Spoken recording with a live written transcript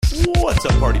What's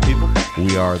up, party people?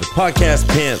 We are the Podcast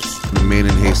Pimps, the Main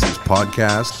and Hastings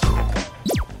podcast.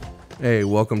 Hey,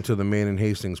 welcome to the Main and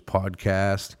Hastings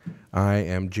podcast. I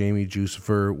am Jamie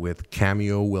Jewsifer with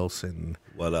Cameo Wilson.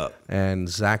 What up? And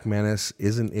Zach Menace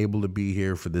isn't able to be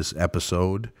here for this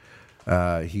episode.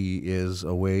 He is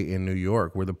away in New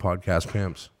York. We're the Podcast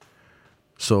Pimps.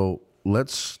 So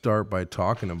let's start by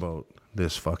talking about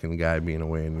this fucking guy being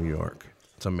away in New York.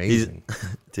 It's amazing.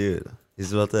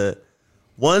 He's about to...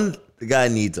 The guy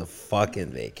needs a fucking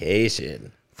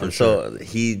vacation. For sure. So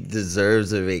he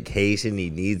deserves a vacation. He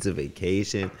needs a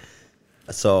vacation.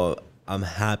 So I'm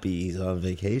happy he's on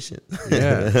vacation.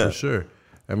 Yeah, for sure.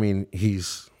 I mean,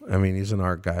 he's an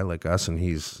art guy like us, and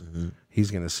he's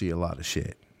going to see a lot of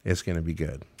shit. It's going to be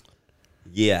good.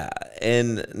 Yeah,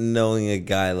 and knowing a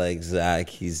guy like Zach,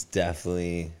 he's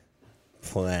definitely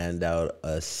planned out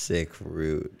a sick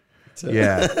route.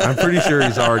 Yeah, I'm pretty sure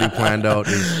he's already planned out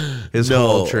his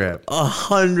whole trip.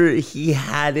 100. He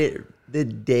had it the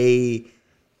day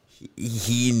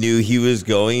he knew he was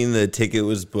going. The ticket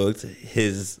was booked.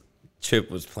 His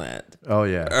trip was planned. Oh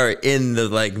yeah, or in the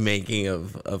making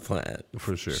of a plan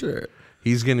for sure. Sure.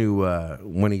 He's gonna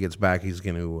when he gets back, he's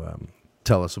gonna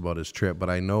tell us about his trip. But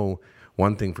I know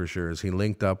one thing for sure is he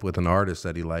linked up with an artist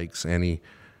that he likes, and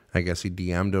I guess he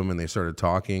DM'd him, and they started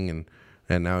talking, and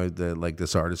now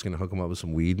this artist gonna hook him up with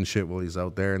some weed and shit while he's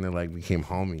out there, and they became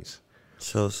homies.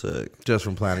 So sick. Just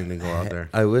from planning to go out there.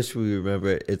 I wish we remember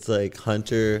it. It's like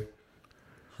Hunter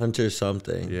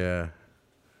something. Yeah.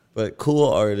 But cool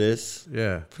artist.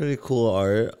 Yeah. Pretty cool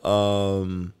art.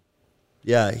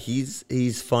 Yeah,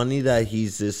 he's funny that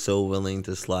he's just so willing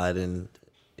to slide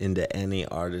into any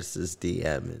artist's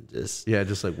DM and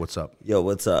just like, what's up? Yo,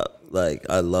 what's up?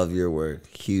 I love your work.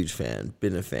 Huge fan.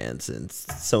 Been a fan since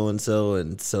so-and-so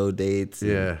and so dates.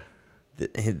 Yeah.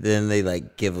 Then they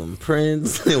give him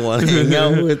prints. They want to hang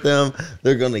out with them.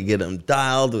 They're going to get him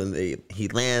dialed when he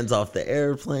lands off the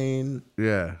airplane.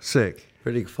 Yeah, sick.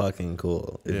 Pretty fucking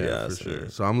cool. Yeah, for sure.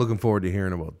 So I'm looking forward to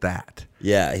hearing about that.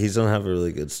 Yeah, he's going to have a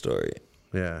really good story.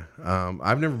 Yeah.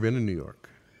 I've never been to New York.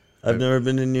 I've never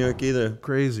been to New York either.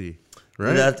 Crazy,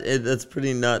 right? That's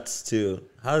pretty nuts, too.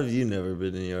 How have you never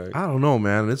been to New York? I don't know,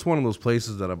 man. It's one of those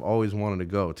places that I've always wanted to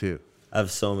go, too. I have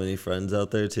so many friends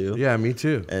out there, too. Yeah, me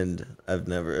too. And I've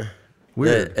never.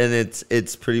 Weird. And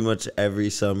it's pretty much every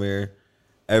summer.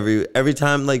 Every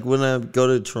time, when I go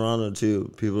to Toronto,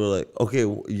 too, people are like, okay,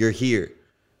 you're here.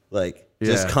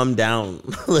 Just come down.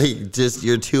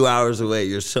 You're 2 hours away.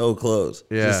 You're so close.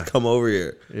 Yeah. Just come over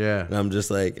here. Yeah. And I'm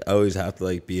just I always have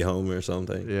to be home or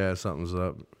something. Yeah, something's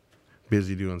up.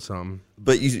 Busy doing something.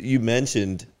 But you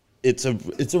mentioned it's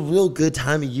a real good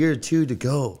time of year too to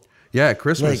go. Yeah,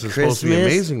 Christmas is supposed to be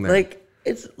amazing there.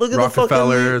 Look at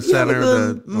Rockefeller the fucking Center,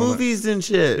 the movies and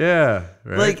shit. Yeah,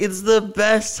 right. It's the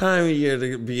best time of year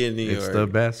to be in New York. It's the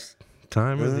best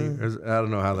time of the year. I don't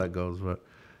know how that goes, but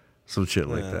some shit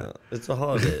like that. It's a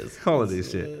holiday. Holiday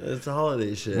shit. It's a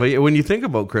holiday shit. But when you think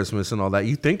about Christmas and all that,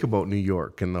 you think about New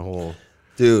York and the whole...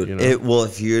 Dude,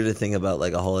 if you were to think about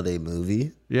a holiday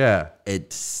movie, yeah,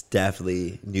 it's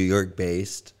definitely New York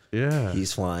based. Yeah,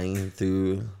 he's flying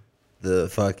through the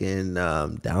fucking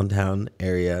downtown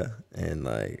area, and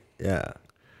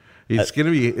it's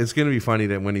gonna be funny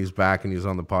that when he's back and he's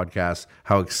on the podcast,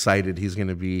 how excited he's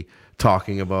gonna be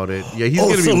talking about it. Yeah, he's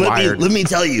gonna be wired. Let me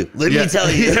tell you. Let me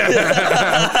tell you.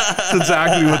 That's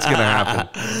exactly what's gonna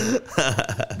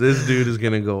happen. This dude is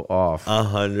gonna go off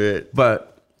 100. But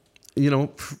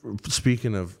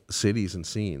speaking of cities and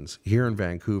scenes, here in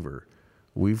Vancouver,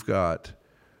 we've got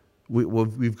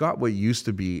what used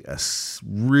to be a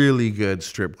really good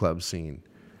strip club scene,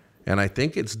 and I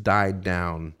think it's died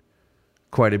down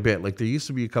quite a bit. There used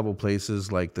to be a couple places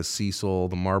like the Cecil,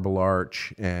 the Marble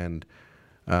Arch, and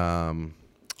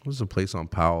what was a place on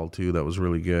Powell too that was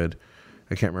really good.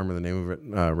 I can't remember the name of it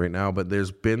right now, but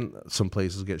there's been some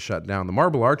places get shut down. The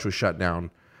Marble Arch was shut down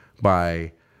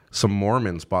by some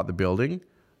Mormons bought the building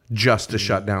just to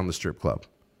shut down the strip club.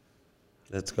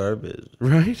 That's garbage.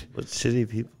 Right? What shitty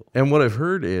people. And what I've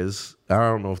heard is, I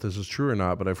don't know if this is true or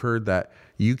not, but I've heard that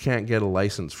you can't get a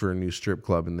license for a new strip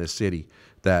club in this city.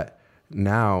 That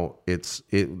now if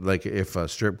a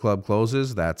strip club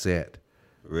closes, that's it.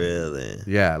 Really?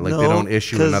 Yeah, they don't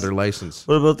issue another license.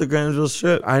 What about the Granville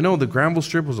Strip? I know the Granville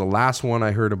Strip was the last one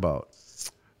I heard about.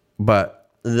 But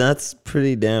that's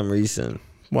pretty damn recent.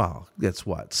 Well, it's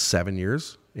 7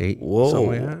 years? 8? Whoa.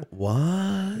 Something like that.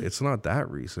 What? It's not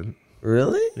that recent.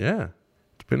 Really? Yeah.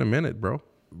 It's been a minute, bro.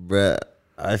 Bruh,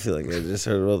 I feel like I just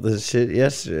heard about this shit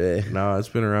yesterday. No, it's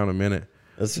been around a minute.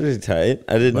 That's pretty tight.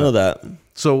 I didn't know that.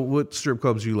 So what strip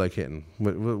clubs do you like hitting?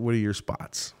 What are your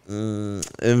spots? In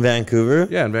Vancouver?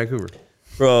 Yeah, in Vancouver.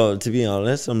 Bro, to be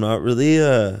honest, I'm not really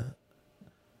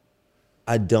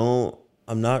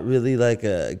I'm not really like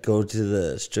a go to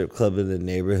the strip club in the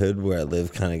neighborhood where I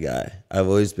live kind of guy. I've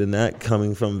always been that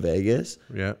coming from Vegas.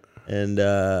 Yeah. And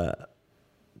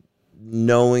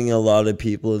knowing a lot of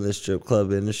people in the strip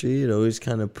club industry, it always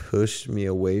kind of pushed me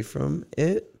away from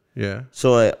it. Yeah.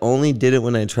 So I only did it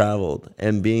when I traveled.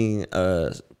 And being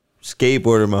a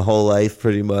skateboarder my whole life,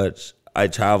 pretty much, I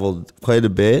traveled quite a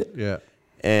bit. Yeah.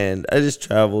 And I just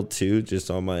traveled too,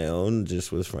 just on my own,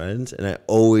 just with friends. And I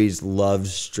always loved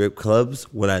strip clubs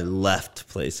when I left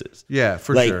places. Yeah,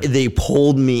 for like, sure. They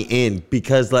pulled me in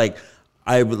because I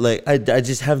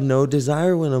just have no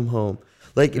desire when I'm home.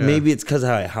 Like, maybe it's because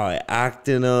how I act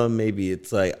in them. Maybe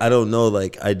it's like, I don't know.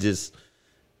 Like,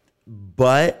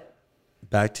 but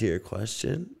back to your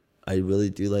question, I really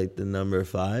do like the number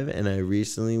 5. And I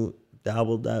recently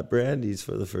dabbled at Brandy's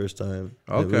for the first time.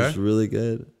 Okay. It was really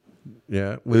good.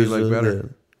 Yeah. What do you like better?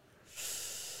 Good.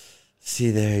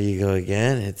 See, there you go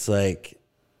again. It's like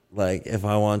if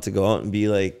I want to go out and be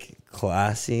like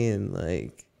classy and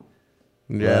like,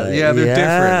 they're different,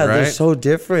 right? They're so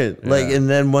different. Yeah. Like, and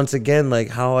then once again, like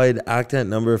how I'd act at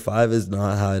number 5 is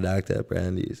not how I'd act at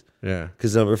Brandy's. Yeah.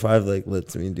 Because number 5 like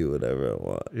lets me do whatever I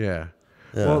want. Yeah.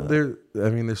 Well, they're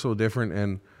so different,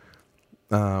 and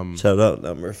shout out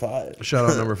number 5. Shout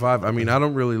out number 5. I mean, I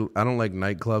don't like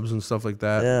nightclubs and stuff like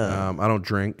that. Yeah. I don't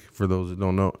drink, for those that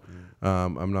don't know.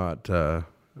 I'm not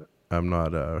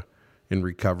in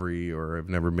recovery, or I've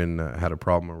never been had a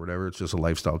problem or whatever. It's just a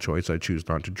lifestyle choice. I choose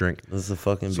not to drink. This is a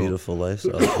fucking beautiful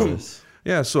lifestyle choice.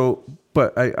 Yeah. So,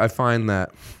 but I find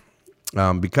that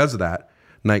because of that,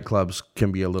 nightclubs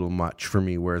can be a little much for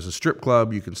me. Whereas a strip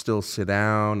club, you can still sit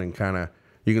down and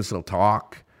you can still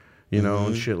talk, you know,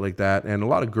 and shit like that. And a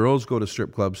lot of girls go to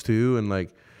strip clubs too. And like,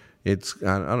 I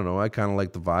don't know, I kind of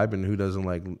like the vibe, and who doesn't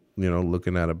like,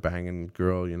 looking at a banging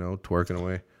girl, twerking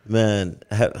away. Man,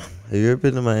 have you ever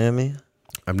been to Miami?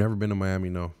 I've never been to Miami,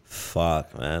 no.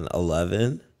 Fuck, man.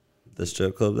 11, the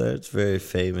strip club there. It's a very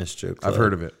famous strip club. I've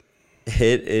heard of it.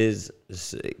 It is,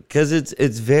 because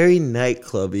it's very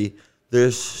nightclubby.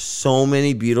 There's so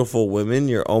many beautiful women.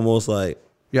 You're almost like...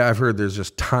 Yeah, I've heard there's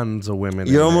just tons of women.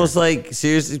 You're almost like,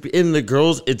 seriously, in the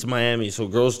girls, it's Miami. So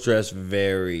girls dress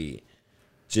very,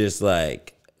 just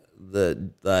like, how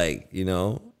do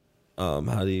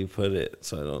you put it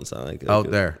so I don't sound like...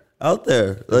 Out there. Out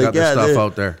there. They got their stuff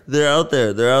out there. They're out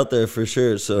there. They're out there for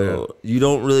sure. So you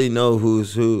don't really know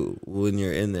who's who when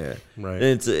you're in there. Right.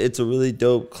 And it's a really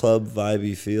dope club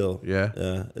vibey feel. Yeah.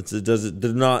 Yeah.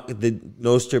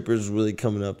 No strippers really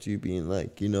coming up to you being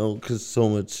like, because so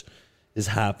much is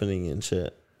happening and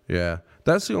shit. Yeah.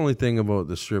 That's the only thing about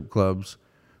the strip clubs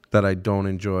that I don't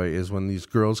enjoy, is when these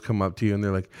girls come up to you and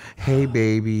they're like, "Hey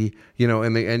baby,"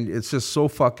 and it's just so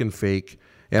fucking fake.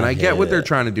 And I get what they're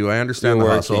trying to do. I understand the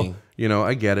hustle.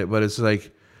 I get it. But it's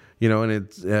like, and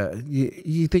it's,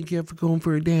 you think you have to go home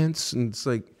for a dance? And it's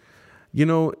like, I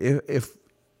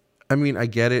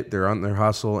get it. They're on their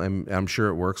hustle, and I'm sure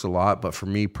it works a lot. But for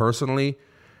me personally,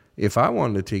 if I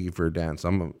wanted to take you for a dance,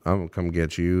 I'm gonna come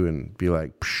get you and be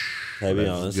like, can I be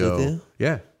honest with you?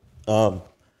 Yeah.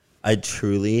 I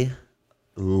truly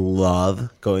love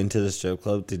going to the strip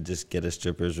club to just get a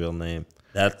stripper's real name.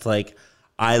 That's like,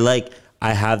 I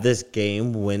have this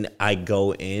game when I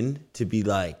go in to be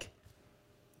like,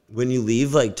 when you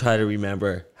leave, like, try to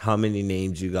remember how many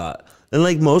names you got. And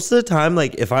like most of the time,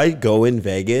 like if I go in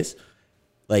Vegas,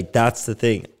 like that's the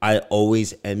thing. I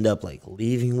always end up like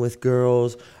leaving with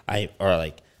girls. I'm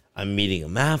meeting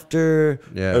them after.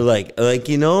 Yeah. Or and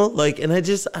I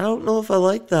don't know if I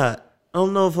like that. I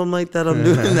don't know if I'm like that. I'm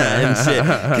doing that and shit.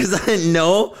 Because I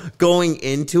know going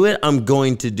into it, I'm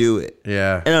going to do it.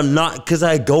 Yeah. And I'm not, because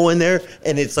I go in there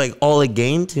and it's like all a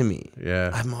game to me.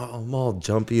 Yeah. I'm all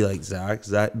jumpy like Zach.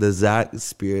 The Zach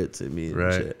spirits in me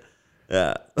and shit.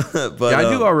 Yeah. But I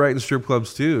do all right in strip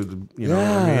clubs too. You know what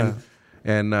I mean?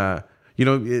 And,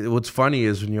 what's funny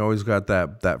is when you always got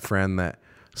that friend that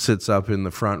sits up in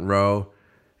the front row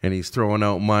and he's throwing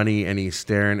out money and he's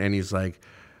staring and he's like,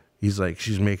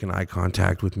 she's making eye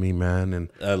contact with me, man. And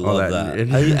I love that.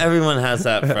 Everyone has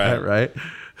that friend. Right?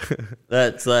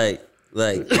 That's but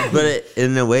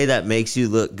in a way that makes you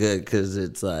look good, because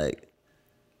it's like,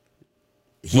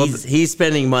 he's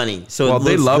spending money. So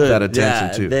they love good. That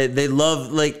attention too. They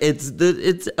love, like,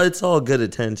 it's all good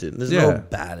attention. There's no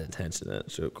bad attention at a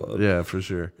strip club. Yeah, for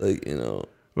sure. Like,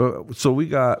 Well, so we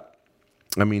got,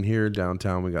 here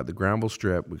downtown, we got the Granville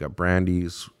Strip, we got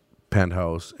Brandy's,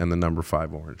 Penthouse, and the number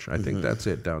 5 Orange. I think that's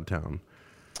it downtown.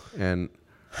 And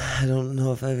I don't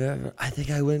know if I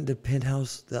think I went to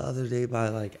Penthouse the other day by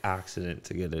like accident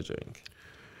to get a drink.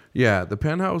 Yeah, the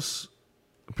Penthouse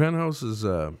Penthouse is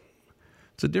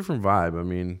it's a different vibe. I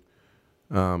mean,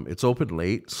 it's open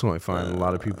late, so I find a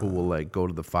lot of people will like go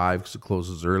to the 5 because it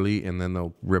closes early, and then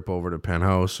they'll rip over to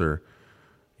Penthouse or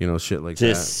shit like that.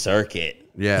 Just circuit.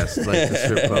 Yes, like the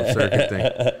strip club circuit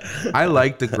thing. I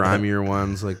like the grimier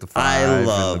ones, like the 5 and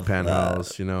the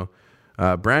Penthouse.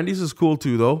 Brandy's is cool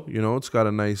too, though. It's got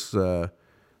a nice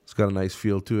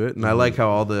feel to it, and I like how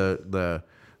all the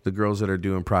girls that are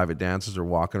doing private dances are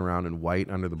walking around in white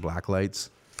under the black lights.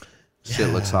 Shit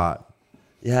looks hot.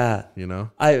 Yeah,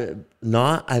 not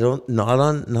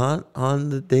on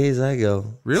the days I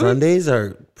go. Really? Sundays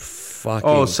are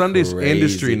fucking. Sunday's crazy.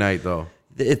 industry night though.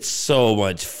 It's so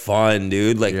much fun,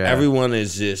 dude. Like everyone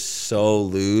is just so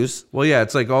loose. Well, yeah,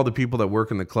 it's like all the people that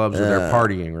work in the clubs are there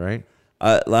partying, right?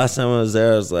 Last time I was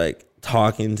there, I was like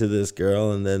talking to this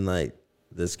girl, and then like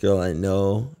this girl I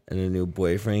know and her new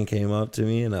boyfriend came up to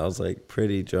me, and I was like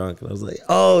pretty drunk, and I was like,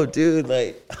 "Oh, dude,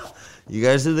 like you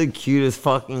guys are the cutest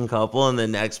fucking couple." And the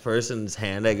next person's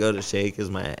hand I go to shake is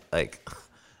my like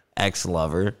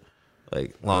ex-lover.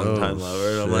 Like long-time lover.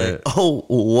 And I'm like, oh,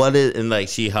 what is... And like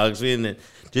she hugs me, and then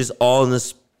just all in the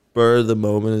spur of the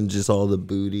moment, and just all the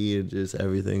booty and just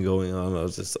everything going on. I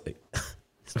was just like,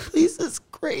 this place is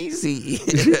crazy.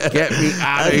 Get me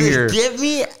out of here. Get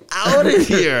me out of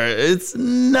here. It's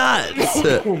nuts.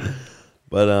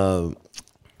 But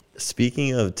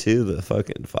speaking of the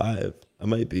fucking 5, I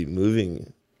might be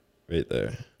moving right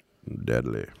there.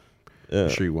 Deadly. Yeah. I'm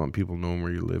sure you want people knowing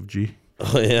where you live, G.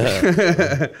 Oh,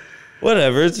 yeah.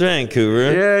 Whatever, it's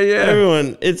Vancouver. Yeah.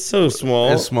 Everyone, it's so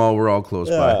small. It's small. We're all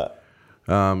close by.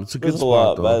 It's a good There's spot, a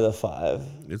lot though. by the 5.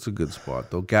 It's a good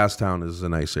spot, though. Gastown is a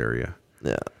nice area.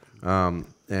 Yeah. And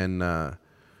then out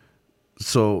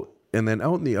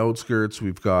in the outskirts,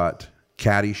 we've got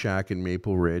Caddyshack in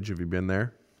Maple Ridge. Have you been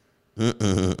there?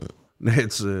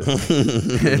 It's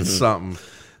something.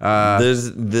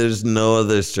 There's no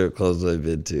other strip clubs I've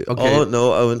been to. Okay. Oh,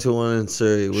 no, I went to one in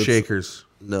Surrey. Shakers.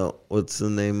 No, what's the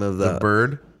name of that? The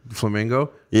Bird? Flamingo?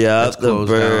 Yeah, That's the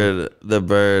Bird. down. The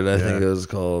Bird, I think it was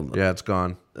called. Yeah, it's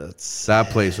gone. That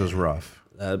place was rough.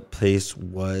 That place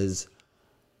was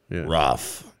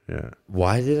rough. Yeah.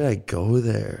 Why did I go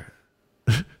there?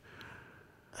 I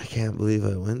can't believe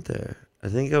I went there. I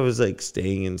think I was like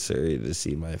staying in Surrey to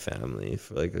see my family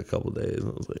for like a couple days. And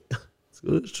I was like, let's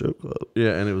go to the strip club.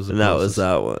 Yeah, and it was that was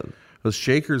that one. Well,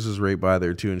 Shakers is right by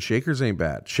there too, and Shakers ain't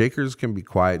bad. Shakers can be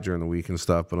quiet during the week and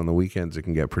stuff, but on the weekends it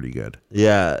can get pretty good.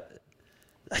 Yeah.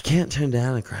 I can't turn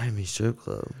down a grimy strip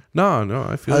club. No,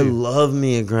 I feel you. Love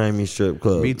me a grimy strip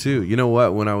club. Me too. You know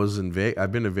what? When I was in Vegas,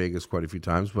 I've been to Vegas quite a few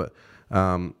times, but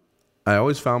I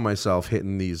always found myself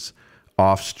hitting these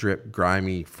off-strip,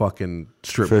 grimy fucking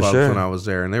strip clubs when I was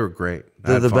there, and they were great.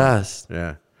 They're the best.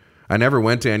 Yeah. I never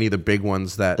went to any of the big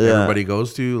ones that everybody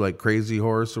goes to, like Crazy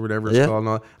Horse or whatever it's called. And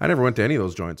all. I never went to any of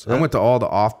those joints. I went to all the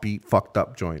offbeat, fucked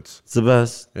up joints. It's the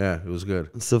best. Yeah, it was good.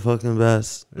 It's the fucking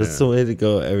best. It's the way to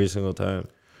go every single time.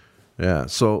 Yeah.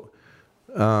 So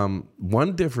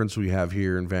one difference we have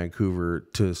here in Vancouver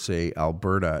to, say,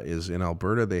 Alberta is in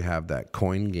Alberta they have that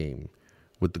coin game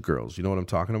with the girls. You know what I'm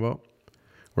talking about?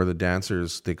 Where the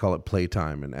dancers, they call it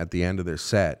playtime, and at the end of their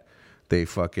set, they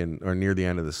fucking, or near the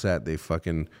end of the set, they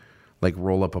fucking like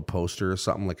roll up a poster or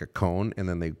something like a cone, and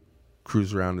then they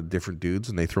cruise around to different dudes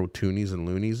and they throw toonies and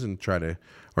loonies and try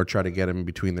to get them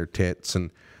between their tits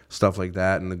and stuff like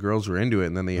that. And the girls are into it,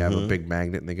 and then they have a big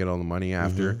magnet and they get all the money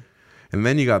after. And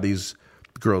then you got these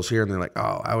girls here and they're like,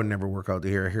 oh, I would never work out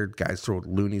here. I hear guys throw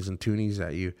loonies and toonies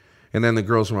at you. And then the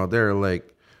girls from out there are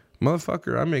like,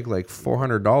 motherfucker, I make like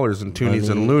 $400 in toonies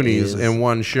and loonies in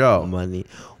one show. Money.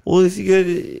 Well, if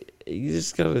you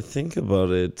just gotta think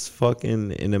about it. It's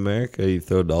fucking in America, you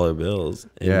throw dollar bills.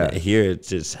 And here it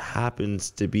just happens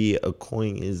to be a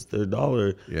coin is their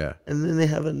dollar. Yeah. And then they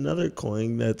have another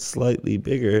coin that's slightly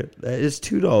bigger that is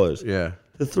 $2. Yeah.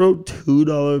 To throw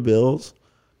 $2 bills,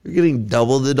 you're getting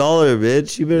double the dollar,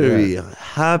 bitch. You better be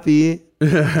happy.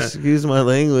 Excuse my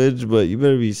language, but you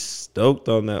better be stoked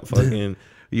on that fucking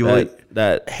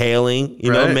that hailing,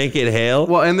 you know, make it hail.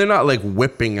 Well, and they're not like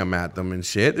whipping them at them and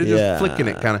shit. They're just flicking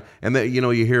it kind of. And then, you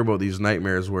know, you hear about these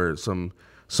nightmares where some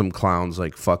clowns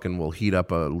like fucking will heat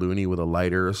up a loony with a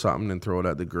lighter or something and throw it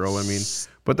at the girl. I mean,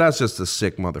 but that's just a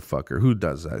sick motherfucker. Who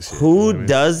does that shit? Who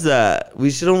does that? We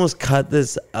should almost cut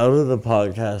this out of the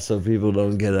podcast so people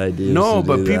don't get ideas. No,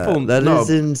 but people that is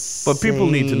insane. But people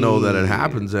need to know that it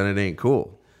happens and it ain't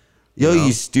cool. Yo,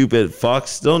 you stupid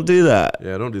fucks. Don't do that.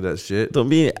 Yeah, don't do that shit. Don't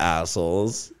be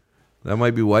assholes. That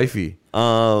might be wifey.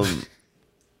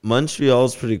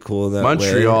 Montreal's pretty cool in that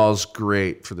Montreal's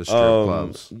great for the strip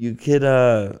clubs. You could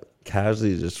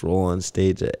casually just roll on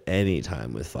stage at any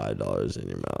time with $5 in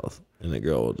your mouth, and the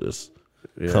girl will just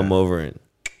come over and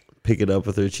pick it up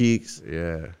with her cheeks.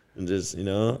 Yeah. And just,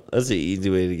 that's an easy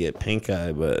way to get pink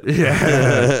eye, but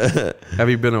yeah. Have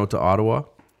you been out to Ottawa?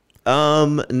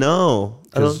 No,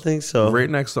 I don't think so. Right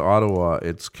next to Ottawa,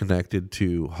 it's connected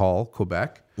to Hull,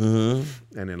 Quebec.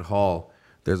 Mm-hmm. And in Hull,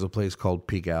 there's a place called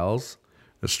Pigalle,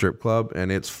 a strip club,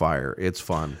 and it's fire. It's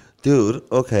fun. Dude,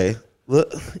 okay.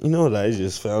 Look, you know what I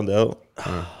just found out?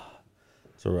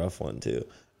 It's a rough one, too.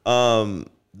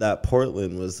 That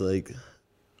Portland was like...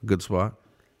 Good spot.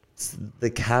 It's the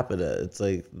capita. It's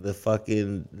like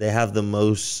they have the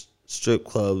most strip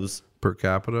clubs. Per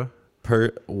capita?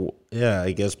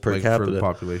 I guess per capita. For the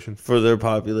population? For their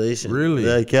population. Really?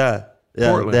 Like, yeah.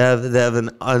 Portland. They have an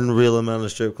unreal amount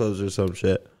of strip clubs or some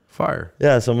shit. Fire.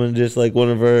 Yeah, someone just like one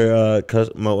of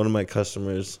my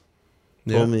customers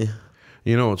told me.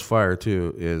 You know what's fire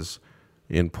too is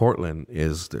in Portland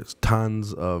is there's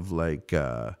tons of like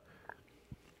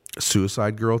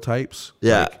suicide girl types.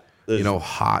 Yeah. Like,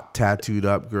 hot tattooed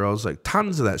up girls, like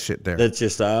tons of that shit there. That's your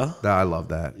style? I love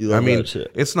that. You love that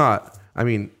shit. It's not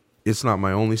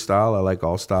my only style. I like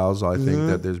all styles. I think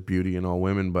that there's beauty in all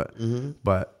women, but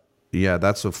yeah,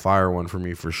 that's a fire one for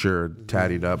me for sure.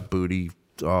 Tatted up booty.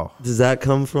 Oh. Does that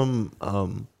come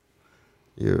from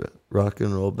your rock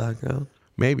and roll background?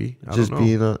 Maybe. I Just don't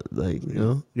know.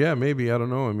 being Yeah, maybe. I don't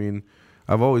know. I mean,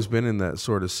 I've always been in that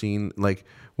sort of scene. Like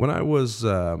when I was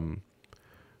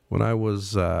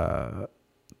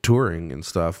touring and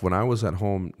stuff, when I was at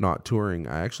home not touring,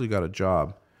 I actually got a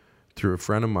job through a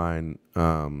friend of mine,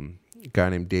 a guy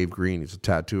named Dave Green. He's a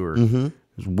tattooer. Mm-hmm.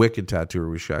 He's a wicked tattooer.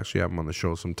 We should actually have him on the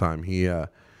show sometime. He's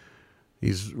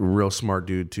a real smart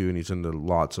dude too, and he's into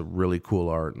lots of really cool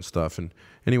art and stuff. And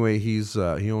anyway, he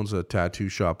owns a tattoo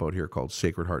shop out here called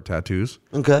Sacred Heart Tattoos.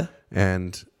 Okay.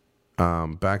 And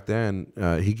back then,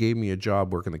 he gave me a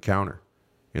job working the counter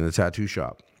in the tattoo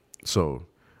shop. So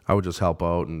I would just help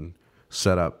out and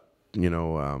set up,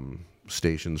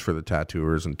 stations for the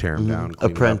tattooers and tear them down.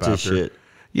 Apprentice shit.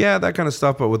 Yeah, that kind of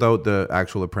stuff, but without the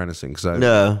actual apprenticing, because I'm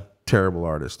a terrible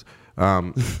artist.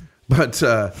 But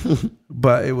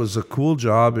it was a cool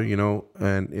job,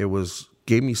 and it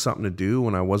gave me something to do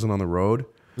when I wasn't on the road.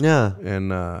 Yeah.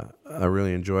 And I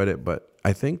really enjoyed it. But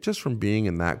I think just from being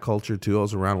in that culture too, I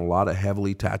was around a lot of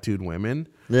heavily tattooed women.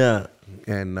 Yeah.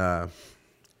 And I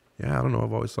don't know.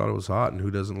 I've always thought it was hot, and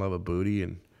who doesn't love a booty?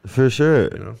 And for sure.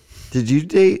 Did you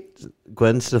date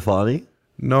Gwen Stefani?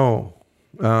 No.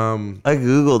 I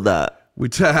Googled that. We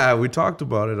talked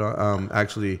about it.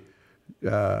 Actually,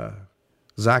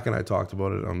 Zach and I talked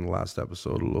about it on the last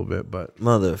episode a little bit, but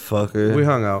motherfucker, we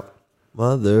hung out.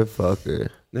 Motherfucker.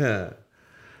 Yeah.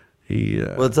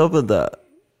 What's up with that?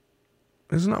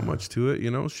 There's not much to it,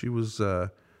 She was. So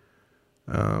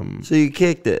you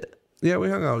kicked it. Yeah, we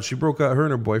hung out. She broke up. Her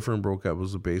and her boyfriend broke up.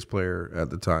 Was a bass player at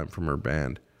the time from her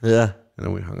band. Yeah. And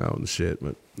then we hung out and shit.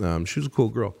 But she was a cool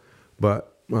girl.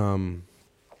 But and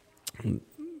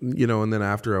then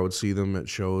after I would see them at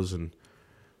shows and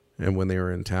when they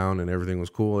were in town and everything was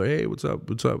cool. Hey, what's up?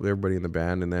 What's up? Everybody in the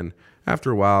band. And then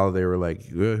after a while, they were like,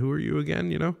 "Who are you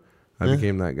again?" I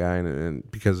became that guy, and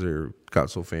because they got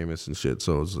so famous and shit.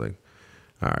 So it was like,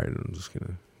 all right, I'm just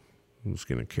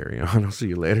gonna carry on. I'll see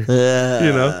you later.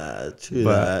 Yeah,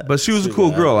 but she was a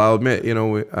cool girl. I'll admit. I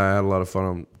had a lot of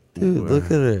fun. Dude, look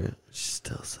at her. She's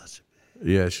still such a bitch.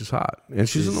 Yeah, she's hot, and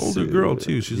she's an older girl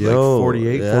too. She's like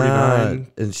 48, 49,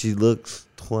 and she looks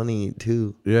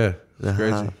 22. Yeah, it's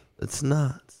crazy. It's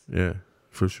nuts. Yeah,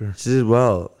 for sure. She did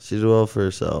well. She did well for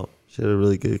herself. She had a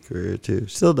really good career too.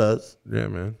 Still does. Yeah,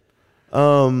 man.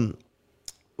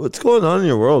 What's going on in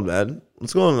your world, man?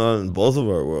 What's going on in both of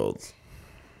our worlds?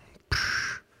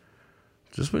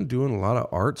 Just been doing a lot of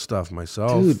art stuff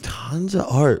myself. Dude, tons of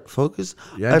art. Focus.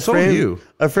 Yeah, I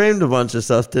framed a bunch of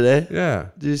stuff today. Yeah.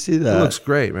 Did you see that? It looks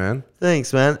great, man.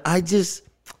 Thanks, man. I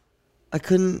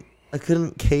couldn't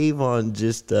cave on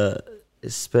just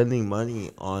spending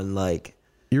money on like.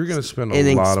 You're going to spend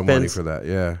a lot of money for that,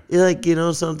 yeah. Like,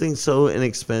 something so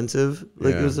inexpensive.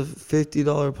 Like, it was a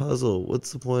 $50 puzzle.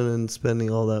 What's the point in spending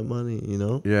all that money,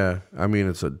 Yeah, I mean,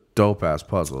 it's a dope-ass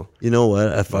puzzle. You know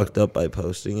what? I fucked up by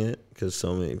posting it because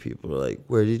so many people were like,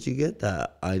 where did you get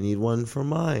that? I need one for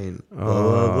mine. Blah,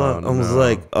 blah, blah. I was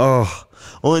like,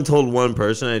 only told one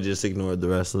person. I just ignored the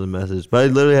rest of the message. But I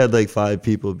literally had like 5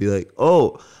 people be like,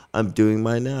 oh, I'm doing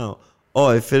mine now. Oh,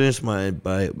 I finished mine,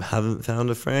 but I haven't found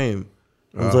a frame.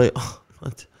 I was like,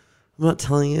 I'm not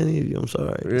telling any of you. I'm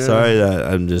sorry. Yeah. Sorry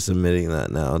that I'm just admitting that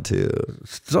now, too.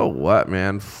 So what,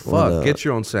 man? Fuck. Get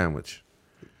your own sandwich.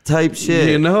 type shit.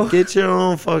 You know? Get your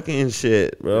own fucking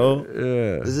shit, bro.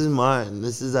 Yeah. This is mine.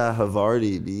 This is at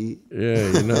Havarti, B.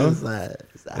 Yeah, you know? It's that,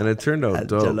 and it turned out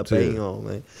dope, too.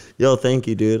 Man. Yo, thank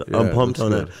you, dude. Yeah, I'm pumped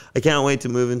on good. it. I can't wait to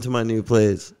move into my new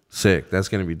place. Sick. That's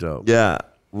going to be dope. Yeah.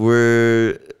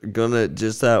 We're gonna,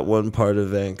 just that one part of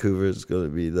Vancouver is gonna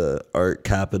be the art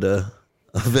capita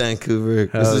of Vancouver.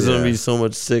 This is gonna be so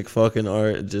much sick fucking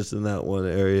art just in that one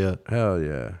area. Hell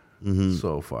yeah.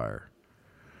 So fire.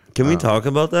 Can we talk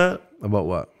about that? About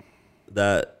what?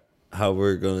 That how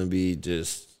we're gonna be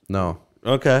just No.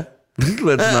 okay.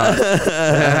 Let's not.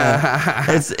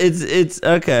 It's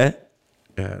okay.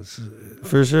 Yeah, it's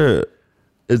For sure.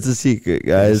 It's a secret,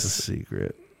 guys. a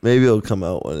secret. Maybe it'll come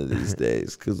out one of these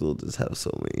days because we'll just have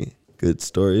so many good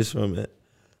stories from it.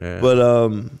 Yeah. But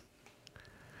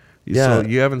So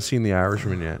you haven't seen The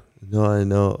Irishman yet? no, I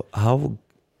know how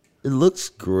it looks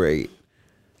great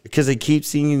because I keep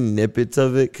seeing snippets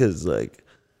of it because like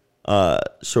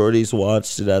Shorty's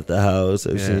watched it at the house.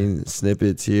 I've seen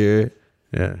snippets here.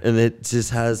 Yeah. And it just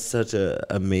has such a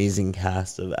amazing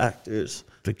cast of actors.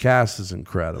 The cast is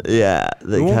incredible. Yeah.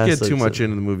 We won't get too much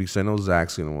into the movie because I know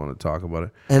Zach's going to want to talk about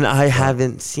it. And I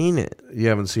haven't seen it. You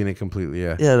haven't seen it completely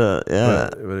yet. Yeah, no, yeah.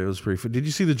 But it was pretty fun. Did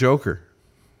you see The Joker?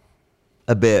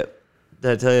 A bit.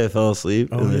 Did I tell you I fell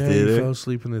asleep in the theater? You fell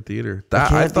asleep in the theater. I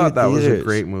can't thought do that was a theaters.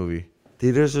 great movie.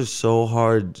 Theaters are so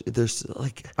hard. There's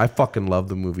like, I fucking love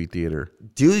the movie theater.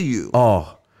 do you?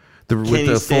 Oh, with you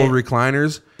the full stand-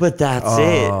 recliners. But that's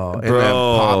it, bro. And then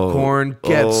popcorn,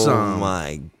 get some. Oh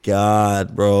my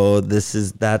god, bro! That's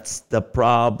the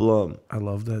problem. I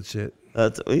love that shit.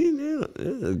 That's what you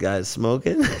knew. The guy's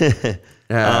smoking.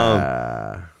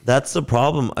 Yeah. That's the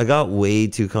problem. I got way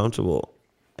too comfortable,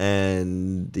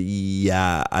 and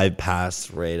yeah, I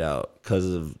passed right out because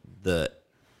of the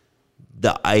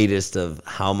itis of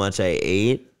how much I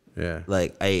ate. Yeah.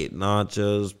 Like I ate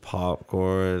nachos,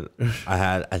 popcorn.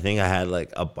 I think I had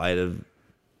like a bite of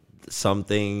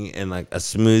something and like a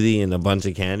smoothie and a bunch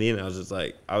of candy, and I was just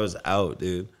like, I was out,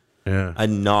 dude. Yeah. I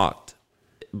knocked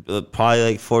probably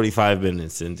like 45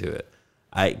 minutes into it.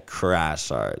 I crashed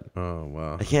hard. Oh,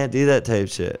 wow. I can't do that type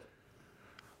shit.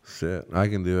 Shit. I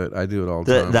can do it. I do it all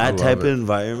the time. I That love type of it.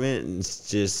 environment is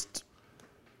just.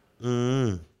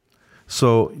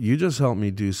 So you just helped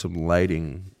me do some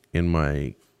lighting in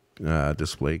my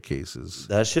display cases.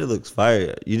 That shit looks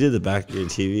fire. You did the back of your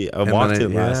TV. I then walked it- it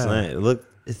last yeah. night.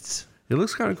 It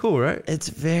looks kind of cool, right? It's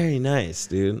very nice,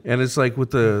 dude. And it's like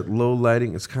with the low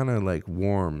lighting, it's kind of like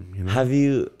warm, you know? Have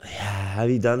you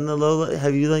done the low light?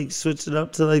 Have you like switched it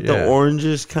up to like the Yeah.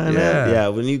 oranges kind of? Yeah. Yeah.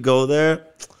 When you go there,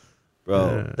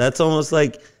 bro, Yeah. that's almost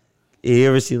like. You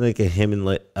ever seen like a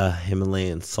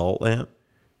Himalayan salt lamp?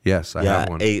 Yes, I have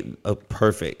one.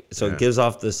 Perfect. So Yeah. it gives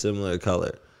off the similar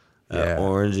color, Yeah.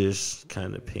 orangish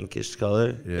kind of pinkish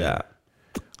color. Yeah.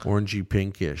 Orangey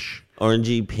pinkish.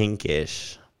 Orangey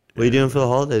pinkish. What are you doing for the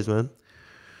holidays, man?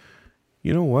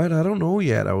 You know what? I don't know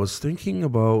yet. I was thinking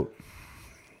about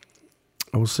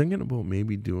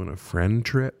maybe doing a friend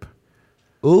trip.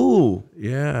 Ooh,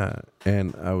 Yeah.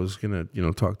 And I was going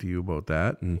to, talk to you about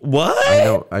that. And what? I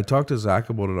know I talked to Zach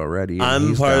about it already. and I'm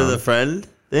he's part of down. the friend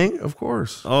thing. Of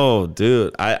course. Oh,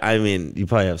 dude. I mean, you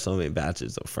probably have so many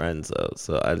batches of friends though,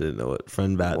 so I didn't know what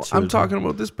friend batch. Well, I'm was. talking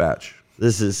about this batch.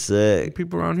 This is sick.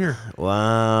 People around here.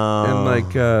 Wow. And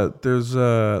like there's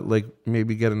like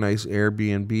maybe get a nice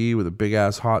Airbnb with a big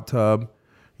ass hot tub,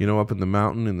 up in the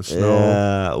mountain in the snow.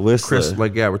 Yeah, Whistler.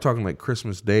 We're talking like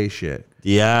Christmas Day shit.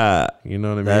 Yeah, You know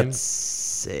what I mean? that's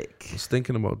sick. I was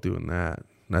thinking about doing that.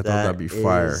 And I thought that'd be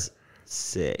fire. is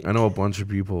sick. I know a bunch of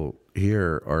people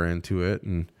here are into it,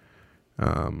 and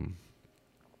not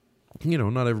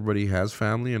everybody has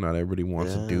family, and not everybody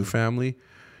wants to do family,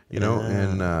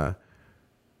 And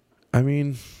I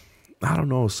mean, I don't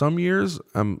know. Some years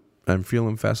I'm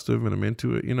feeling festive and I'm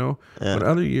into it, But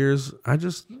other years I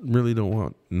just really don't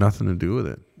want nothing to do with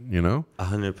it,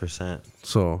 100%.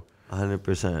 So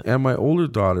 100%. and my older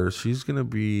daughter, she's gonna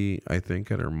be, I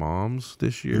think, at her mom's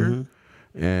this year,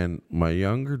 and my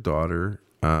younger daughter,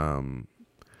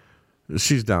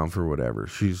 she's down for whatever.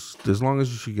 She's as long as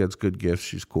she gets good gifts,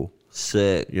 she's cool.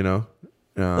 Sick. That's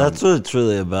That's what it's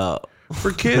really about.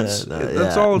 for kids. No,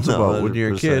 That's yeah, all it's no, about when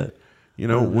you're a 100%. kid.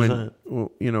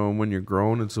 100%. When you're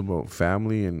grown, it's about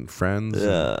family and friends.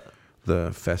 Yeah. And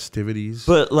the festivities.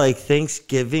 But like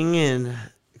Thanksgiving and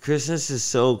Christmas is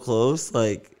so close.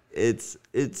 Like it's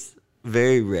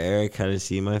very rare I kind of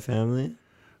see my family.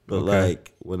 But Okay.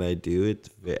 like when I do,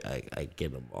 I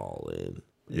get them all in.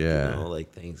 Yeah.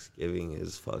 Like Thanksgiving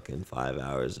is fucking 5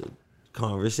 hours of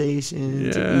conversation,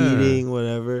 Yeah. eating,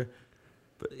 whatever.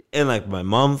 And like my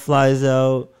mom flies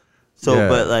out, So,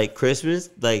 but like Christmas,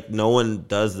 like no one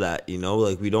does that, you know.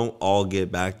 Like we don't all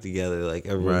get back together. Like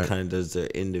everyone kind of does their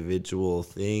individual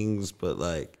things. But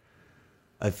like,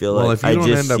 I feel like if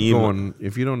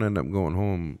you don't end up going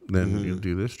home, then you'll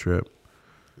do this trip.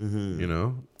 You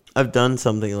know, I've done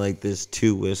something like this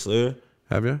to Whistler.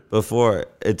 Have you? Before.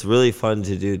 It's really fun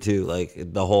to do too. Like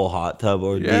the whole hot tub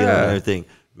ordeal and everything.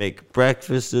 Make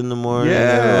breakfast in the morning.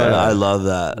 Everyone. I love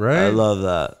that. Right? I love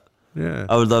that. Yeah.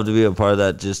 I would love to be a part of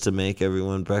that just to make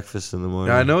everyone breakfast in the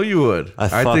morning. I know you would. I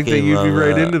think that fucking you'd be love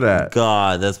right that. into that.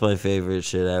 God, that's my favorite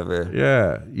shit ever.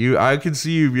 Yeah. I can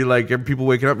see you be like, people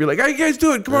waking up, be like, how you guys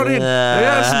doing? Come on in. I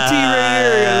got some tea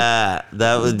right here.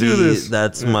 That would do be, this.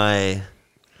 that's my,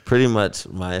 pretty much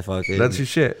my fucking. That's your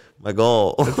shit. My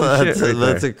goal.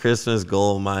 That's a Christmas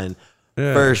goal of mine.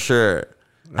 Yeah. For sure.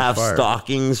 Have fire.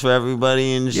 stockings for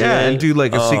everybody and shit. Yeah, and do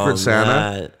like a Secret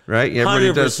Santa, right? Yeah,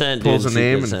 everybody 100% pulls a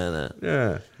name. Santa.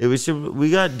 Yeah. We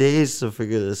got days to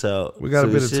figure this out. We got a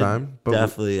bit of time. But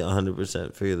definitely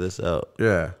 100% figure this out.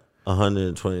 Yeah.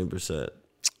 120%.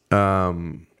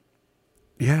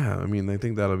 Yeah, I mean, I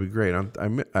think that'll be great.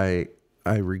 I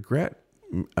regret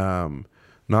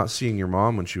not seeing your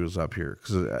mom when she was up here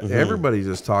because everybody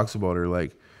just talks about her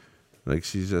like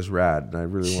she's just rad, and I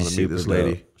really want to meet this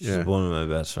lady. Dope. She's one of my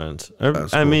best friends.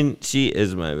 I mean, she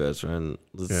is my best friend.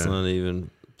 Let's not even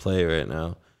play right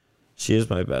now. She is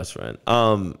my best friend.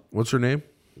 What's her name?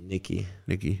 Nikki.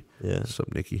 Nikki. Yeah. What's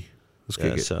up, Nikki? Let's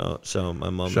kick it. So my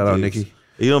mom. Shout out, Nikki.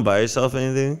 You don't buy yourself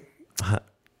anything?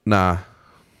 Nah.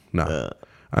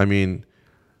 I mean,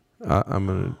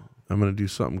 I'm gonna do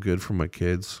something good for my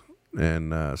kids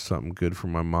and something good for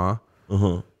my ma.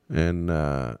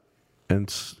 And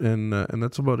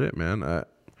that's about it, man.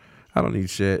 I don't need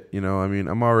shit, you know. I mean,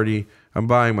 I'm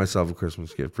buying myself a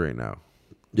Christmas gift right now.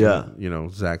 Yeah, you know,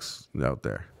 Zach's out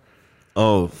there.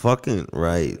 Oh, fucking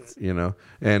right. You know,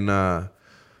 and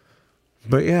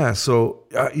but yeah. So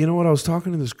you know what? I was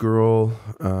talking to this girl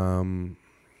a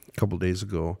couple days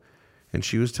ago, and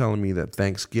she was telling me that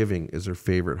Thanksgiving is her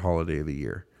favorite holiday of the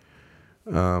year.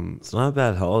 It's not a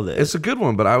bad holiday. It's a good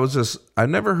one, but I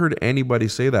never heard anybody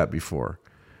say that before.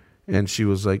 And she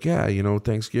was like, yeah, you know,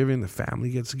 Thanksgiving, the family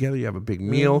gets together, you have a big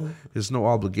meal. There's no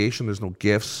obligation, there's no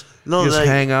gifts. No, you just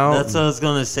hang out. That's what I was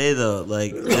gonna say though.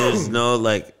 Like, there's no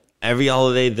like every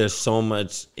holiday. There's so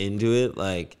much into it.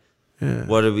 Like,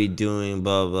 what are we doing?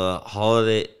 Blah blah.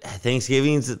 Holiday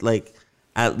Thanksgiving's like,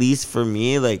 at least for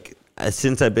me, like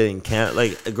since I've been in Canada,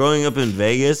 like growing up in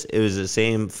Vegas, it was the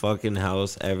same fucking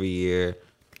house every year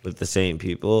with the same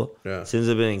people. Yeah. Since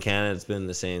I've been in Canada, it's been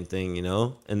the same thing, you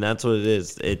know? And that's what it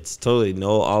is. It's totally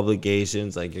no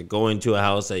obligations. Like you're going to a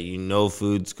house that you know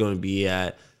food's going to be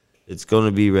at. It's going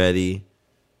to be ready.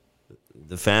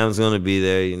 The fam's going to be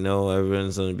there. You know,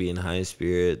 everyone's going to be in high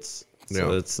spirits.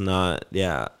 So it's not,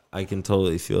 I can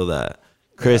totally feel that.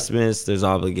 Christmas, there's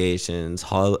obligations.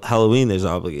 Halloween, there's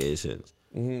obligations.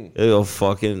 You go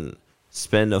fucking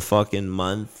spend a fucking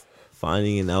month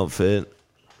finding an outfit.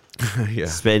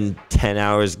 Spend 10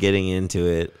 hours getting into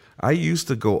it. I used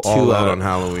to go all out on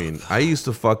Halloween. I used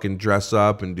to fucking dress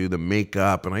up and do the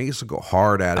makeup, and I used to go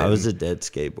hard at it. I was a dead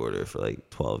skateboarder for like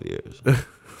 12 years.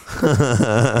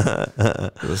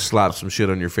 Just slap some shit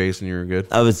on your face and you were good.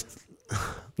 I was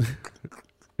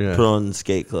put on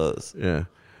skate clothes. Yeah.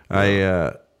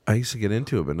 I used to get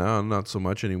into it, but now not so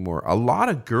much anymore. A lot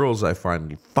of girls I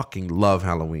find fucking love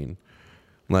Halloween.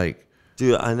 Like,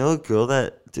 dude, I know a girl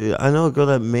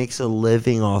that makes a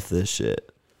living off this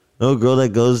shit. I know a girl that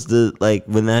goes to, like,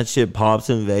 when that shit pops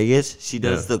in Vegas, she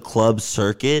does the club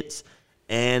circuits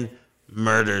and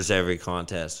murders every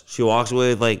contest. She walks away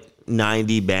with like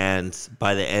 90 bands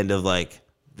by the end of like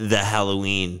the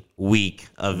Halloween week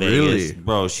of Vegas. Really?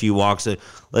 Bro, she walks it.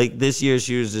 Like this year,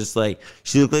 she was just like,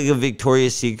 she looked like a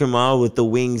Victoria's Secret model with the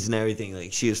wings and everything.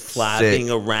 Like she was flapping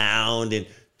around in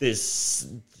this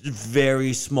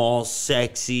very small,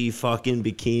 sexy fucking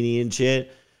bikini and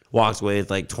shit. Walks away with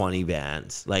like 20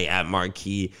 bands, like at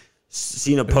Marquee.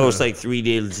 Seen a post like 3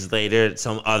 days later,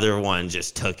 some other one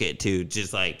just took it too.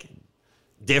 Just like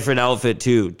different outfit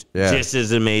too. Just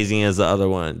as amazing as the other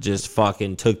one. Just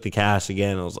fucking took the cash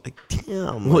again. I was like,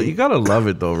 damn. Well, you gotta love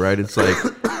it though, right? It's like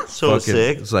so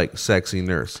sick. It's like sexy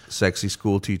nurse, sexy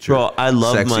school teacher. Bro, I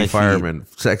love sexy my fireman,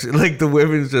 sexy like the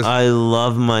women's just. I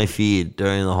love my feed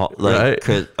during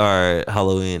the or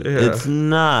Halloween. Yeah. It's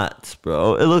nuts,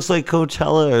 bro. It looks like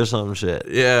Coachella or some shit.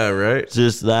 Yeah, right.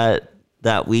 Just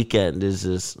that weekend is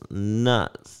just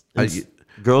nuts.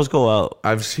 Girls go out.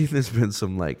 I've seen there's been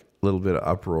some like little bit of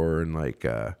uproar in like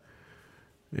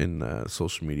in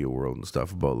social media world and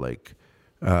stuff about like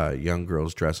young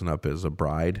girls dressing up as a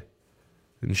bride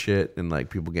and shit, and like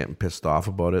people getting pissed off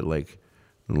about it, like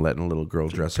and letting a little girl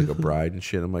dress like a bride and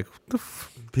shit. I'm like, what the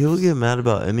people get mad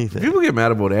about anything. People get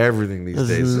mad about everything these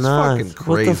days. It's fucking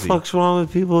crazy. What the fuck's wrong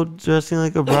with people dressing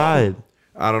like a bride?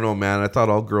 I don't know, man. I thought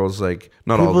all girls, like,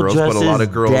 not people all girls, but a lot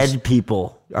of girls. Dead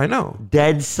people. I know.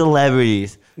 Dead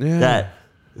celebrities that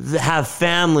have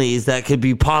families that could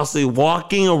be possibly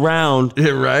walking around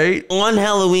right on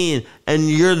Halloween, and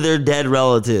you're their dead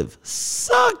relative.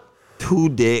 Suck 2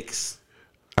 dicks.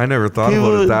 I never thought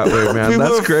about it that way, man.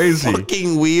 That's crazy.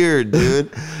 Fucking weird, dude.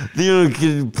 You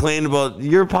complain about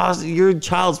your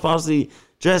child's possibly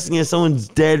dressing as someone's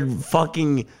dead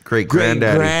fucking great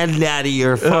granddaddy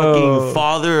or fucking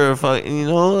father or fucking,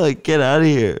 like, get out of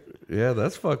here. Yeah,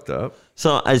 that's fucked up.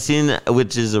 So I seen,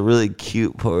 which is a really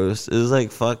cute post. It was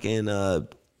like fucking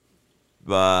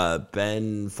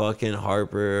Ben fucking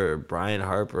Harper or Brian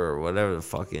Harper or whatever the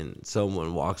fucking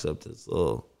someone walks up to this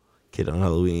little kid on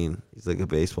Halloween. He's like a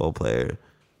baseball player.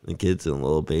 The kid's in a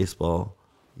little baseball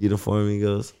uniform. He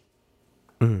goes,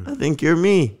 I think you're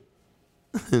me.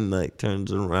 And like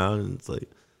turns around and it's like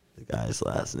the guy's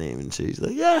last name and shit. He's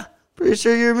like, yeah, pretty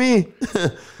sure you're me.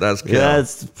 That's good. Yeah,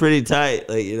 it's pretty tight.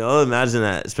 Like, imagine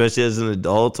that, especially as an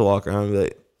adult, to walk around and be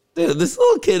like, dude, this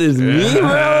little kid is me,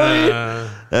 bro.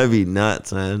 That'd be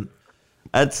nuts, man.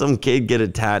 I had some kid get a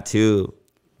tattoo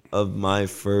of my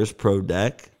first pro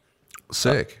deck.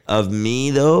 Sick. Of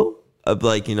me, though. Of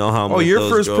like, how your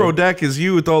first pro deck is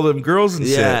you with all them girls and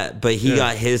shit. Yeah, but he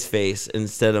got his face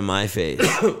instead of my face.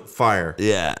 Fire.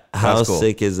 Yeah. How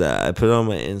sick is that? I put it on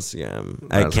my Instagram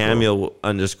at Cameo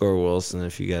 _Wilson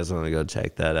if you guys want to go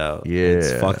check that out. Yeah.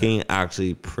 It's fucking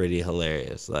actually pretty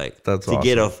hilarious. Like, that's to awesome.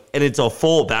 Get and it's a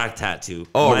full back tattoo.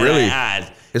 Oh, really?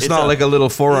 It's not like a little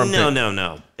forearm thing.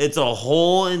 No. It's a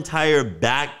whole entire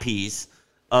back piece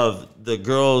of the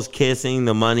girls kissing,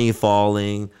 the money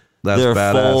falling. That's their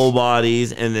badass. full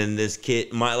bodies, and then this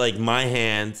kid, my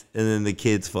hands, and then the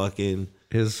kids fucking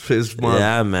his mom.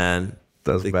 Yeah, man.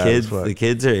 That's the bad kids. as fuck. The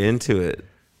kids are into it.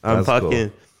 I'm fucking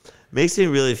cool. Makes me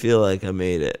really feel like I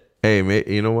made it. Hey,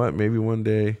 you know what? Maybe one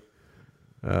day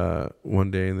in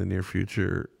the near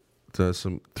future,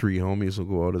 some 3 homies will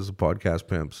go out as a podcast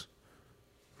pimps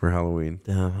for Halloween.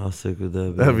 Damn, how sick would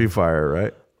that be? That'd be fire,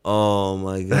 right? Oh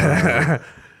my god.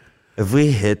 If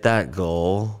we hit that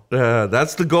goal,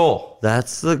 that's the goal.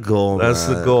 That's the goal. That's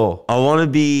the goal. I want to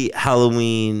be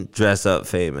Halloween dress up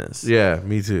famous. Yeah,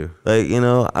 me too. Like, I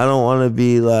don't want to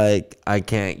be like I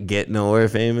can't get nowhere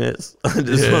famous. I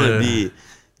just want to be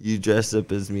you dressed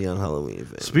up as me on Halloween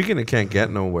famous. Speaking of can't get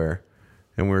nowhere,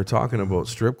 and we were talking about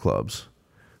strip clubs,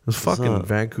 this fucking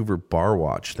Vancouver bar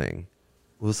watch thing.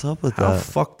 What's up with that? How that?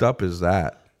 fucked up is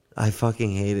that? I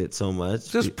fucking hate it so much.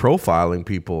 Just profiling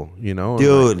people,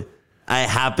 Dude. Like, it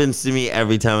happens to me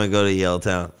every time I go to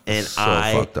Yaletown, and so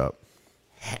fucked up.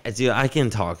 Dude, I can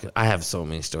talk. I have so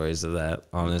many stories of that.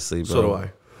 Honestly, bro. So do I.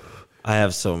 I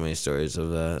have so many stories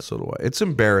of that. So do I. It's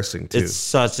embarrassing too. It's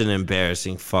such an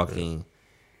embarrassing fucking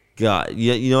god.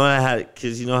 You know what I had?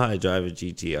 Because you know how I drive a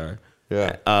GTR.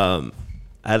 Yeah. I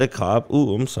had a cop.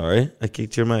 Ooh, I'm sorry. I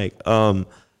kicked your mic. I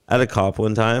had a cop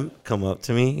one time come up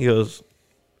to me. He goes,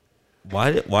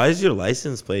 "Why is your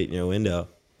license plate in your window?"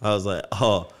 I was like,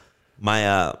 "Oh."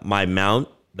 My mount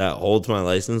that holds my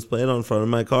license plate on front of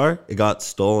my car, it got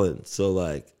stolen. So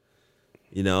like,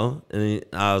 and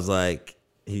I was like,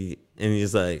 he's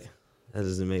like, that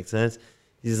doesn't make sense.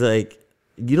 He's like,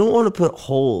 you don't want to put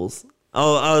holes.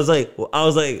 Oh, I was like,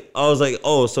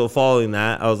 oh, so following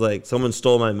that, I was like, someone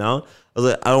stole my mount. I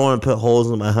was like, I don't want to put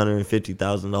holes in my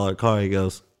 $150,000 car. He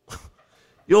goes,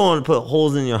 you don't want to put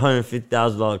holes in your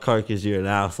 $150,000 car because you're an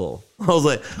asshole. I was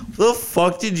like, what the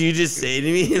fuck did you just say to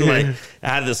me? And like, I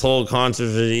had this whole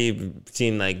controversy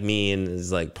between like me and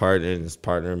his like partner, and his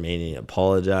partner made me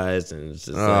apologize. And it's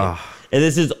just like, and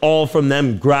this is all from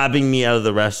them grabbing me out of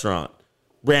the restaurant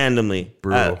randomly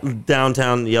at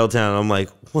downtown Yaletown. I'm like,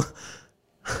 what?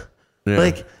 Yeah.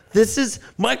 Like,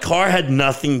 my car had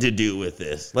nothing to do with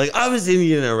this. Like, I was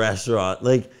in a restaurant,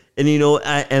 like, and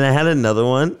I had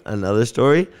another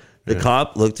story. The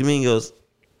cop looked at me and goes,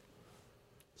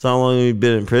 so how long have you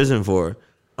been in prison for?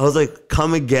 I was like,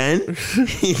 come again?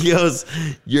 He goes,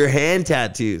 your hand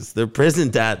tattoos, they're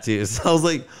prison tattoos. I was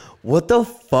like, what the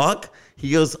fuck?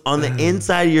 He goes, on the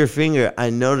inside of your finger, I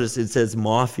noticed it says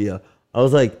mafia. I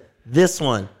was like, this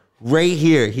one right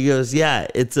here. He goes, yeah,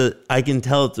 I can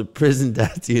tell it's a prison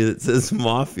tattoo that says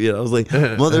mafia. I was like,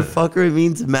 motherfucker, it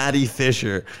means Maddie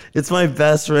Fisher. It's my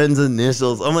best friend's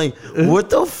initials. I'm like, what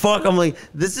the fuck? I'm like,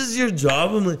 this is your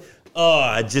job? I'm like, oh,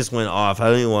 I just went off. I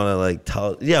don't even want to like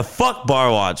tell. Yeah, fuck Bar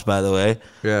Watch, by the way.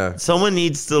 Yeah. Someone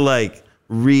needs to like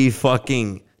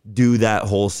fucking do that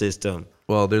whole system.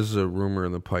 Well, there's a rumor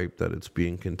in the pipe that it's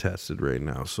being contested right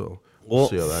now, so we'll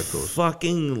see how that goes.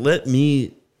 Fucking let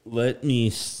me. I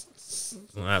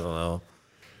don't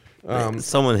know.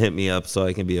 Someone hit me up so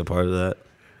I can be a part of that.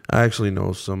 I actually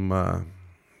know some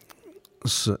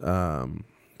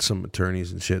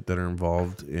attorneys and shit that are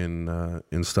involved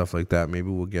in stuff like that. Maybe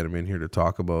we'll get them in here to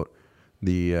talk about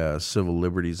the civil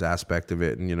liberties aspect of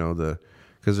it, and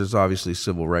because there's obviously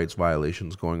civil rights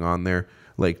violations going on there,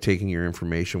 like taking your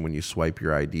information when you swipe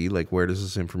your ID. Like, where does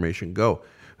this information go?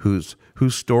 Who's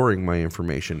storing my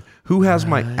information? Who has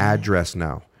my address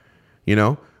now?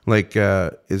 Like,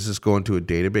 is this going to a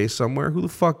database somewhere? Who the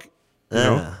fuck?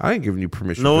 I ain't giving you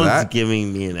permission. No for one's that.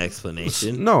 giving me an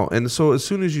explanation. No, and so as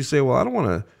soon as you say, "Well, I don't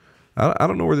want to," I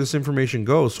don't know where this information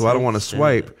goes, so I don't want to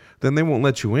swipe. Then they won't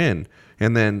let you in,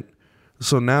 and then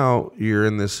so now you're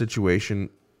in this situation.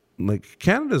 Like,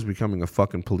 Canada's becoming a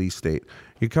fucking police state.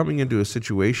 You're coming into a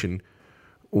situation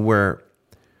where,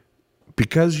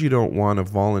 because you don't want to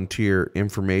volunteer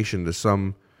information to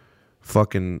some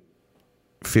fucking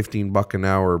 $15 an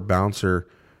hour bouncer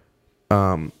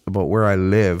about where I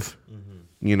live,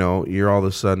 you're all of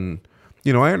a sudden, I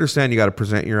understand you got to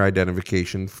present your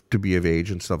identification to be of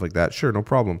age and stuff like that. Sure, no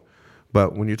problem.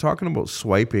 But when you're talking about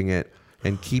swiping it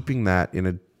and keeping that in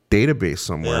a database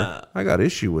somewhere, I got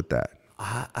issue with that.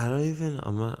 I don't even,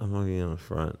 I'm not getting on the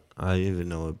front. I don't even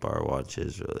know what bar watch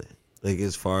is really. Like,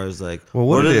 as far as like,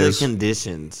 what are the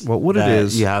conditions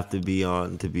you have to be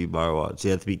on to be bar watch? You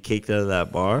have to be kicked out of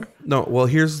that bar? No, well,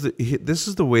 this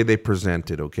is the way they present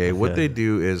it, okay? What they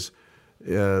do is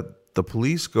the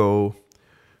police go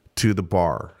to the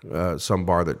bar, some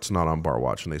bar that's not on bar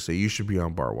watch, and they say, you should be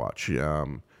on bar watch.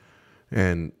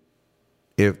 And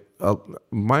if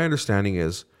my understanding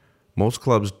is most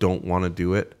clubs don't want to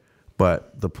do it,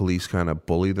 but the police kind of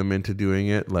bully them into doing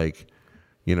it, like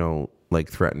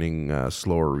threatening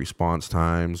slower response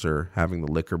times or having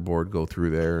the liquor board go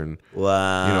through there and shit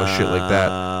like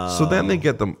that. So then they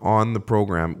get them on the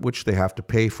program, which they have to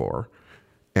pay for.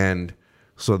 And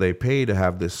so they pay to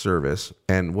have this service.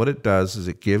 And what it does is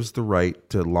it gives the right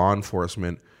to law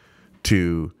enforcement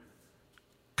to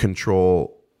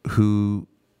control who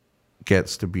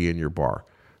gets to be in your bar.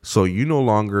 So you no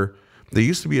longer, there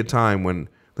used to be a time when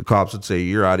the cops would say,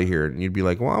 you're out of here. And you'd be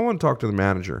like, well, I want to talk to the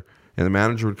manager. And the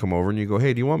manager would come over and you go,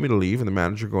 hey, do you want me to leave? And the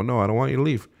manager would go, no, I don't want you to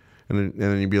leave. And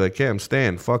then you'd be like, okay, I'm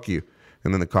staying. Fuck you.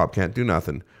 And then the cop can't do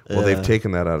nothing. Well, they've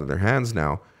taken that out of their hands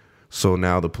now. So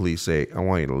now the police say, I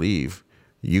want you to leave.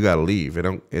 You got to leave.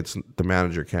 It's the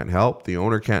manager can't help. The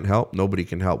owner can't help. Nobody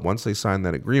can help. Once they sign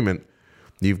that agreement,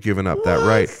 you've given up that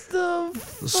right.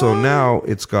 So now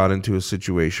it's got into a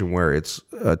situation where it's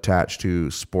attached to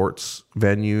sports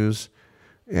venues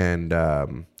and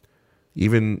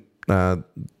even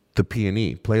the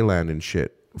P&E, Playland and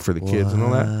shit for the kids and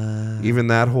all that. Even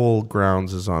that whole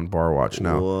grounds is on bar watch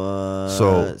now.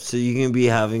 So you can be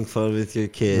having fun with your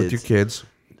kids.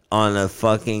 On a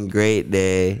fucking great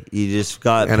day. You just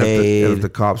got paid. And if the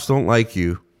cops don't like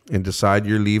you and decide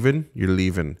you're leaving, you're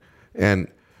leaving. And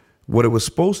what it was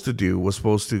supposed to do was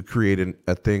supposed to create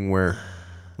a thing where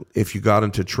if you got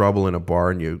into trouble in a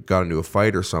bar and you got into a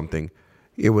fight or something,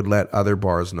 it would let other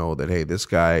bars know that, hey, this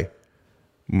guy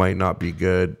might not be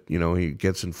good. He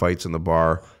gets in fights in the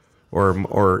bar.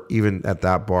 Or even at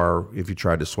that bar, if you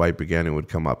tried to swipe again, it would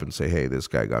come up and say, hey, this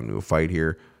guy got into a fight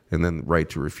here. And then right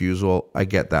to refusal. I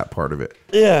get that part of it.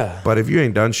 Yeah. But if you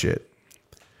ain't done shit,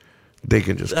 they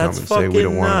can just come and say, we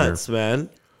don't want nuts, man.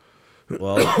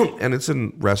 Well, and it's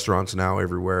in restaurants now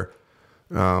everywhere,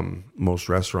 most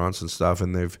restaurants and stuff,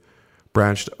 and they've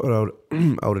branched out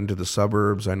into the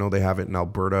suburbs. I know they have it in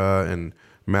Alberta and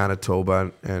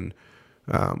Manitoba and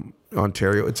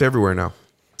Ontario. It's everywhere now.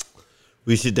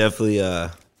 We should definitely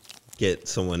get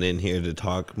someone in here to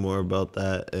talk more about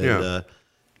that. And,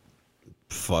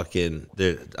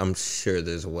 I'm sure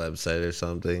there's a website or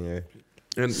something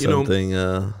and something.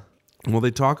 Well,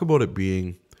 they talk about it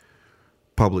being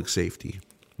public safety,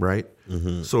 right?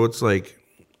 Mm-hmm. So it's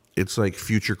like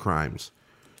future crimes.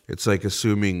 It's like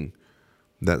assuming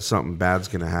that something bad's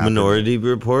gonna happen. Minority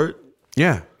Report.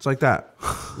 Yeah, it's like that.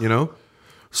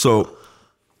 So,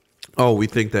 we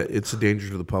think that it's a danger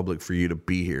to the public for you to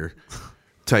be here,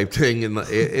 type thing, and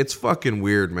it's fucking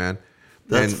weird, man.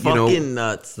 That's fucking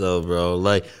nuts, though, bro.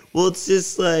 Like, well, it's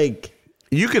just like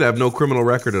you could have no criminal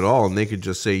record at all, and they could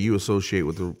just say you associate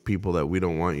with the people that we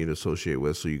don't want you to associate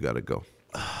with, so you got to go.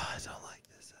 I don't like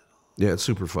this at all. Yeah, it's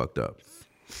super fucked up,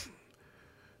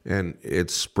 and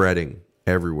it's spreading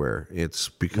everywhere. It's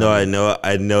because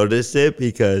I noticed it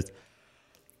because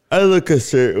I look a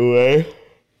certain way.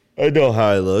 I know how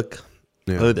I look,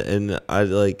 and I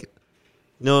like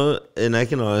No, and I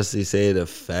can honestly say it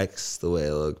affects the way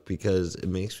I look because it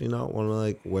makes me not want to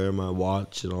like wear my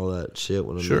watch and all that shit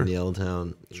when I'm in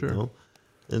Yellowtown. You know?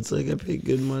 It's like I pay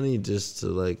good money just to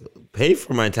like pay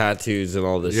for my tattoos and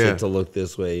all this shit to look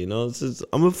this way. You know,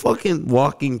 I'm a fucking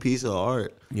walking piece of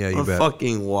art. Yeah, I'm bet. a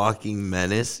fucking walking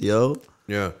menace, yo.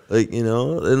 Yeah, like you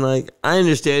know, and like I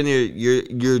understand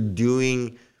you're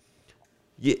doing.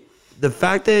 The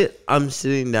fact that I'm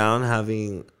sitting down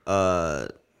having a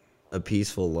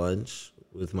peaceful lunch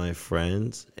with my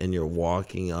friends and you're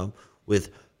walking up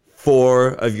with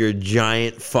 4 of your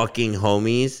giant fucking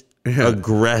homies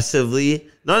aggressively.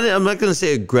 I'm not going to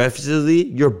say aggressively.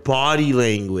 Your body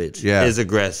language is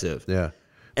aggressive. Yeah.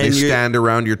 And they stand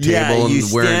around your table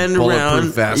and wearing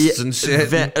bulletproof vests and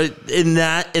shit.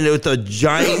 And with a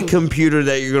giant computer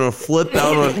that you're going to flip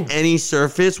out on any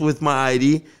surface with my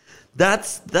ID.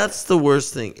 That's the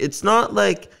worst thing. It's not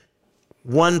like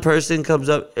one person comes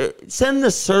up. Send the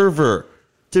server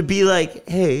to be like,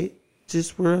 hey,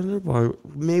 just we're on the bar.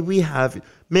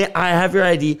 May I have your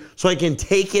ID so I can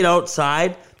take it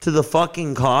outside to the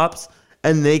fucking cops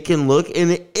and they can look.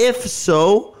 And if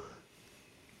so,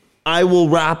 I will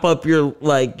wrap up your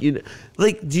do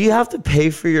you have to pay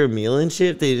for your meal and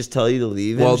shit if they just tell you to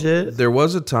leave and shit? There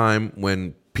was a time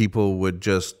when people would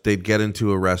they'd get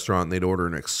into a restaurant and they'd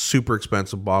order a super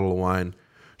expensive bottle of wine,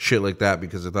 shit like that,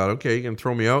 because they thought, okay, you can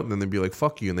throw me out, and then they'd be like,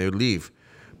 fuck you, and they would leave.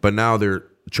 But now they're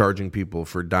charging people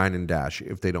for dine and dash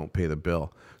if they don't pay the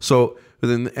bill. So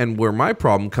and where my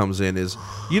problem comes in is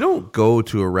you don't go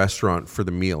to a restaurant for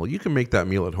the meal. You can make that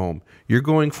meal at home. You're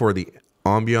going for the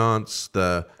ambiance,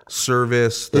 the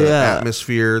service, the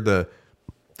atmosphere, the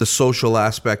social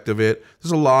aspect of it.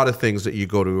 There's a lot of things that you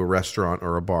go to a restaurant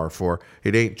or a bar for.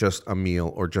 It ain't just a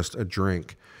meal or just a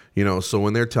drink, you know? So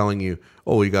when they're telling you,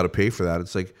 oh, you got to pay for that,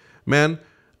 it's like, man,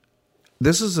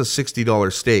 this is a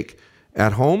 $60 steak.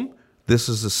 At home, this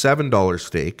is a $7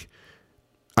 steak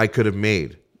I could have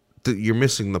made. You're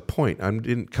missing the point. I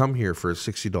didn't come here for a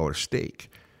 $60 steak,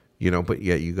 you know, but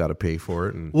yet you got to pay for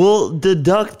it. And well,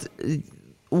 deduct...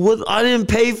 Well, I didn't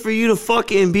pay for you to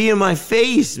fucking be in my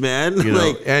face, man. You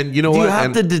know, and you know what? You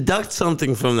have to deduct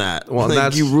something from that. Well,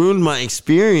 like, you ruined my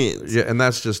experience. Yeah, and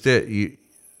that's just it. You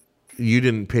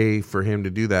didn't pay for him to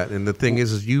do that, and the thing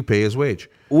is you pay his wage.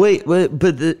 Wait,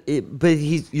 but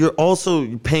you're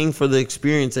also paying for the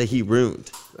experience that he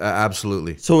ruined.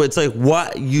 Absolutely. So it's like,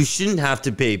 what? You shouldn't have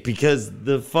to pay because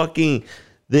the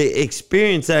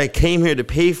experience that I came here to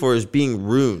pay for is being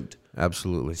ruined.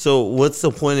 Absolutely. So what's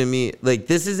the point of me? Like,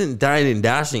 this isn't dining and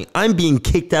dashing. I'm being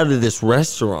kicked out of this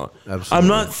restaurant. Absolutely. I'm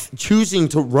not choosing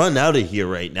to run out of here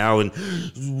right now and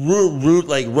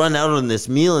run out on this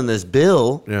meal and this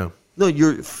bill. Yeah. No,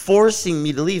 you're forcing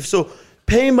me to leave. So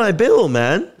pay my bill,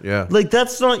 man. Yeah. Like,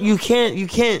 that's not, you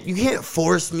can't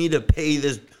force me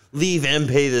to leave and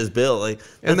pay this bill. Like,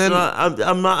 and then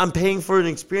I'm paying for an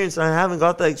experience and I haven't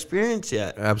got that experience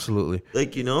yet. Absolutely.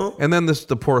 Like, you know? And then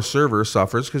the poor server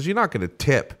suffers because you're not going to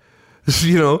tip,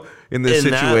 you know, in this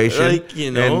situation.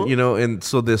 And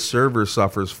so this server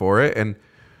suffers for it. And,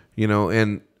 you know,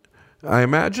 and I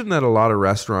imagine that a lot of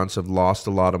restaurants have lost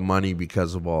a lot of money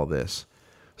because of all this.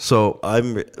 So I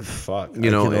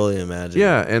can only imagine.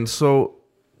 Yeah. And so,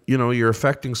 you know, you're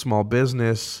affecting small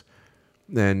business.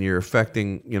 And you're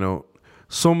affecting, you know,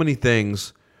 so many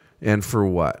things, and for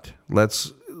what?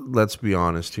 Let's be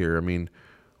honest here. I mean,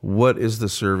 what is the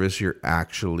service you're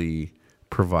actually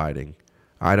providing?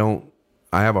 I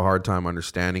have a hard time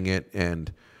understanding it,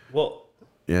 and we're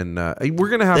gonna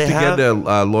have to get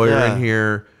a lawyer in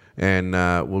here, and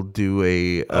we'll do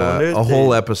a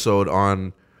whole episode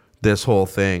on this whole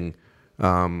thing,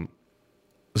 and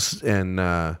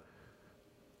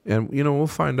you know, we'll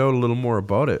find out a little more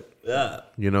about it. Yeah.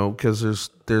 You know, because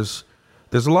there's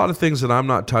a lot of things that I'm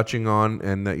not touching on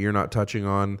and that you're not touching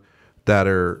on that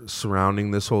are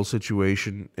surrounding this whole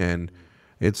situation, and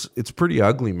it's pretty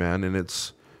ugly, man. And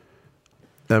it's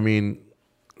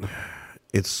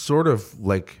sort of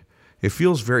like, it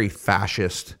feels very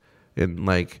fascist and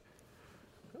like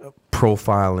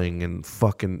profiling and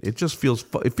fucking. It just feels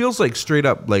like straight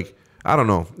up, like, I don't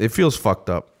know. It feels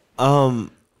fucked up.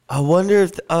 I wonder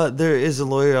if there is a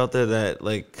lawyer out there that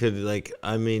could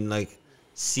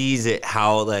sees it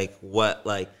how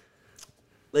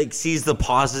sees the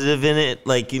positive in it,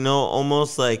 like, you know,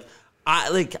 almost like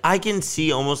I can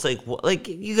see almost like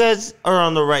you guys are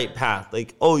on the right path.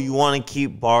 Like, oh, you want to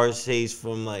keep bars safe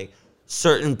from like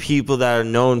certain people that are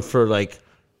known for like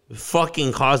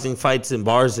fucking causing fights in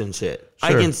bars and shit. Sure.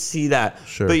 I can see that,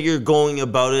 but you're going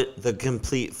about it the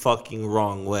complete fucking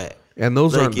wrong way. And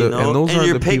those aren't the, and those and aren't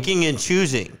you're the picking and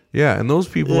choosing. Yeah, and those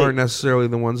people aren't necessarily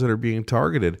the ones that are being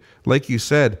targeted. Like you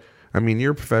said, I mean,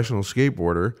 you're a professional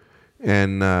skateboarder,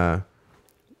 and and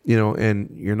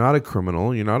you're not a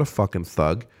criminal, you're not a fucking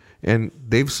thug, and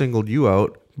they've singled you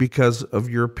out because of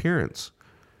your appearance.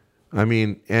 I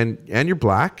mean, and you're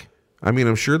black. I mean,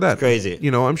 I'm sure that crazy.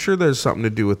 I'm sure there's something to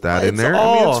do with that in there.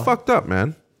 I mean, it's fucked up,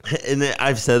 man. And then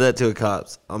I've said that to the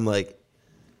cops. I'm like,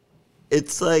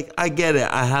 it's like, I get it.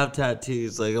 I have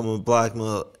tattoos. Like, I'm a black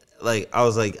male. Like, I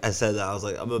said that. I was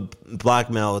like, I'm a black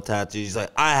male with tattoos. He's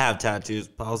like, I have tattoos.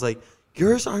 But I was like,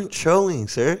 yours aren't showing,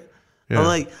 sir. Yeah.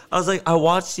 I was like, I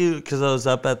watched you because I was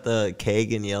up at the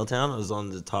keg in Yaletown. I was on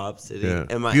the top sitting.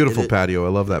 Yeah. Beautiful patio. I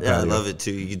love that patio. I love it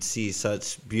too. You could see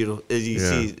such beautiful.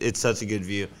 See, it's such a good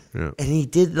view. Yeah. And he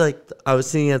did I was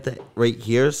sitting at the right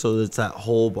here, so it's that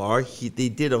whole bar. They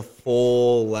did a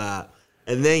full lap,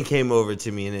 and then came over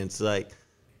to me, and it's like,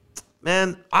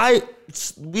 man,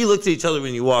 we looked at each other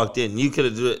when you walked in. You could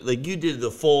have done it. Like, you did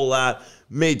the full lap,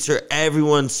 made sure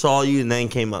everyone saw you, and then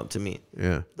came up to me.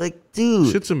 Yeah. Like,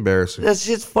 dude. Shit's embarrassing. That's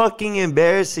just fucking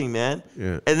embarrassing, man.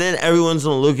 Yeah. And then everyone's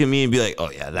going to look at me and be like,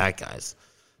 oh, yeah, that guy's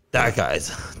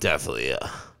definitely, yeah.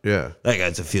 That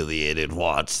guy's affiliated.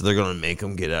 Watch. They're going to make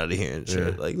him get out of here and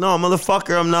shit. Yeah. Like, no,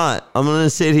 motherfucker, I'm not. I'm going to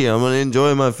sit here. I'm going to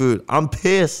enjoy my food. I'm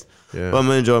pissed, but I'm going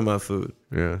to enjoy my food.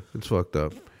 Yeah, it's fucked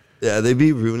up. Yeah, they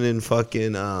be ruining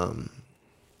fucking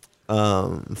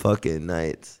fucking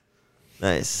nights.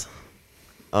 Nice.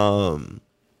 We're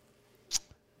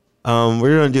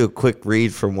gonna do a quick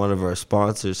read from one of our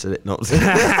sponsors today. No,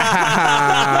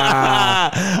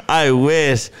 I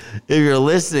wish. If you're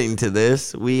listening to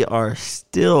this, we are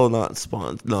still not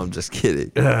sponsored. No, I'm just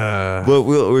kidding. But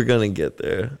we're gonna get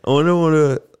there. I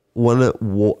wonder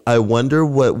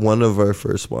what one of our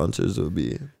first sponsors would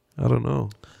be. I don't know.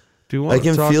 Do you want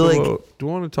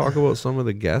to talk about some of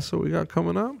the guests that we got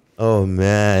coming up? Oh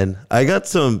man, I got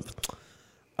some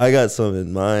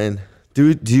in mind.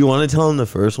 Do you want to tell them the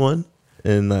first one?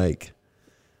 And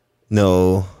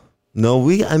no,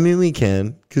 we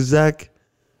can, cause Zach.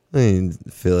 I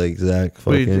feel like Zach.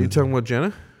 Wait, are you talking about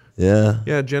Jenna? Yeah.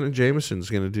 Yeah, Jenna Jameson's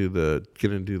gonna do the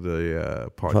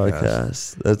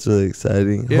podcast. That's really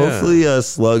exciting. Yeah. Hopefully,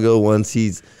 Sluggo, once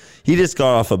he just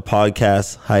got off a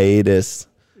podcast hiatus.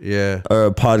 Yeah. Or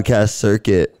a podcast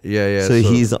circuit. Yeah. So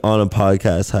he's on a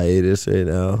podcast hiatus right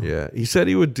now. Yeah. He said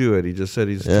he would do it. He just said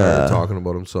he's tired of talking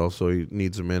about himself, so he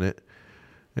needs a minute.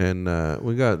 And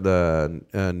we got the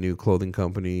new clothing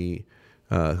company,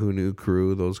 Who Knew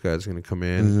Crew. Those guys are going to come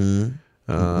in.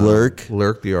 Mm-hmm.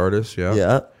 Lurk, the artist. Yeah.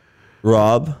 Yeah.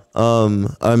 Rob.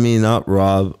 Not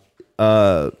Rob.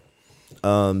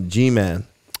 G-Man.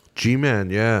 G-Man,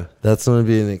 yeah. That's going to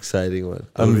be an exciting one.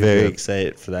 I'm very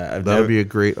excited for that. That'll be a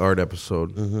great art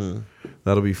episode. Mm-hmm.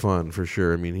 That'll be fun for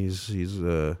sure. I mean, he's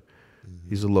a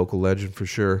local legend for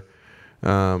sure.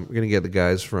 We're going to get the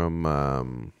guys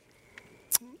from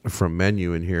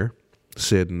Menu in here,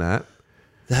 Sid and that.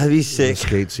 That'd be sick. The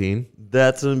skate scene.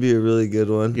 That's going to be a really good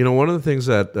one. You know, one of the things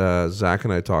that Zach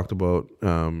and I talked about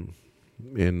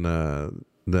in the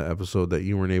episode that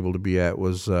you weren't able to be at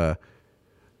was...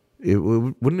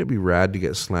 wouldn't it be rad to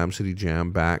get Slam City Jam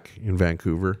back in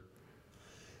Vancouver?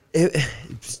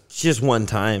 It's just one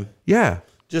time. Yeah.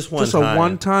 Just a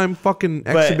one-time fucking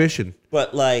exhibition.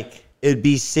 But it'd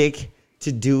be sick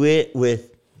to do it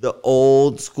with the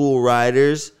old school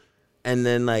riders and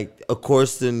then of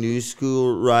course the new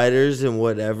school riders and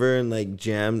whatever, and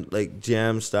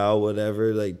jam style,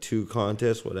 whatever, 2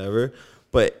 contests, whatever.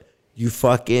 But you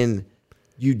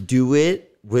do it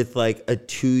with a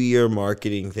 2-year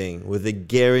marketing thing with a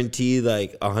guarantee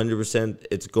 100%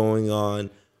 it's going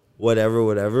on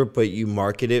whatever, but you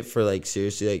market it for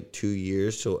seriously 2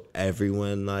 years, so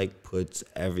everyone puts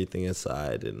everything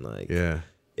aside and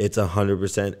it's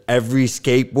 100%. Every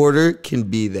skateboarder can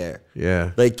be there.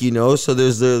 Yeah. So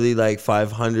there's literally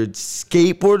 500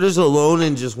 skateboarders alone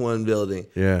in just one building.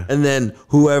 Yeah. And then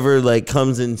whoever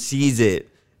comes and sees it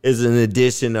is an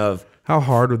addition of. How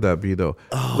hard would that be, though?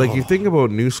 Oh. You think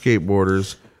about new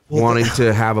skateboarders wanting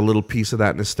to have a little piece of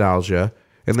that nostalgia,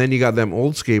 and then you got them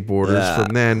old skateboarders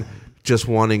from then just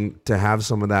wanting to have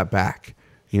some of that back,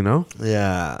 you know?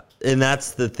 Yeah. And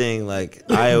that's the thing.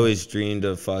 I always dreamed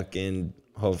of fucking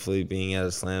hopefully being at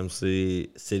a Slam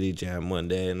City Jam one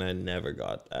day, and I never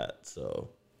got that, so.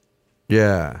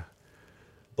 Yeah.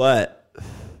 But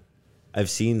I've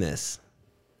seen this,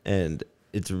 and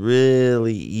it's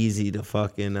really easy to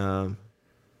fucking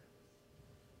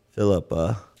fill up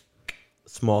a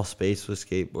small space with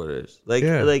skateboarders.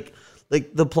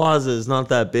 The plaza is not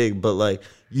that big, but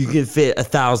you can fit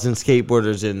 1,000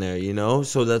 skateboarders in there, you know?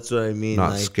 So that's what I mean.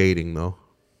 Not skating though.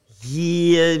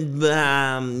 Yeah,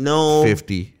 no.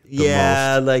 50.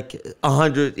 Yeah, like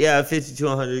 100. Yeah, 50 to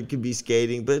 100 could be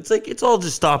skating, but it's like it's all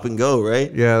just stop and go,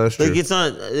 right? Yeah, that's true. Like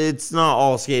it's not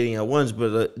all skating at once,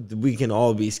 but we can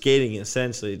all be skating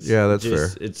essentially. That's fair.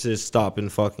 It's just stop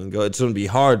and fucking go. It's gonna be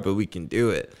hard, but we can do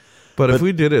it. But if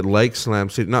we did it like Slam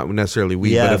City, not necessarily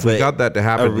but if we got that to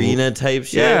happen, arena type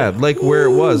shit. Yeah, like where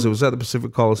it was at the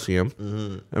Pacific Coliseum.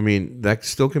 Mm-hmm. I mean, that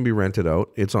still can be rented out.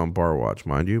 It's on Bar Watch,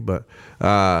 mind you, but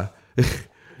we're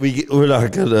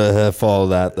not gonna follow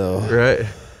that though,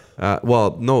 right?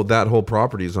 Well, no, that whole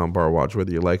property is on Bar Watch,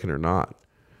 whether you like it or not.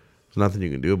 There's nothing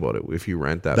you can do about it if you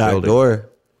rent that building. Door.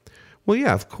 Well,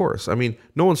 yeah, of course. I mean,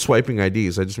 no one's swiping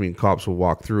IDs. I just mean cops will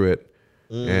walk through it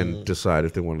and decide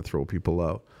if they want to throw people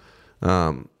out.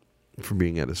 For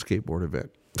being at a skateboard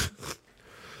event.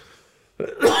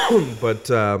 But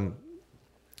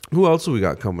who else have we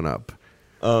got coming up?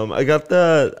 I got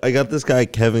this guy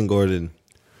Kevin Gordon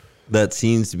that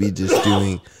seems to be just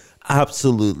doing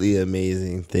absolutely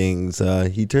amazing things.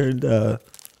 He turned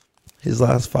his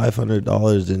last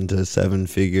 $500 into 7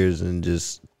 figures and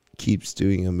just keeps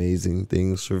doing amazing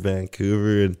things for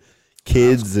Vancouver and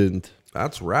kids.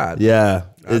 That's rad. Yeah.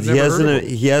 He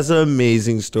has an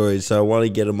amazing story, so I want to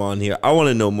get him on here. I want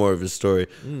to know more of his story.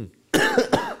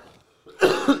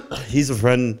 He's a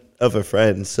friend of a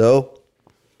friend, so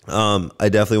I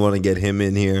definitely want to get him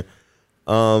in here.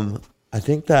 I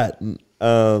think that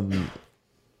a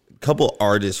couple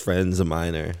artist friends of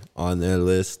mine are on their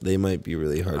list. They might be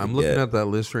really hard to get. I'm looking at that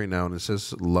list right now, and it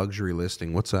says luxury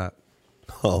listing. What's that?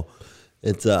 Oh,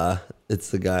 it's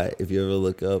the guy. If you ever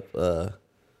look up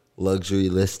luxury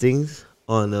listings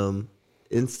on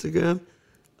Instagram,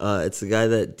 it's the guy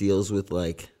that deals with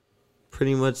like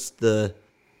pretty much the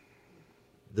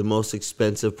most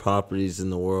expensive properties in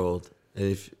the world. And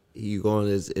if you go on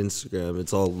his Instagram,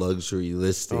 it's all luxury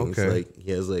listings. Okay. Like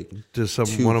he has like. Does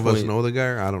one of us know the guy?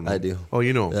 Or I don't know. I do. Oh,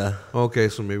 you know. Yeah. Okay,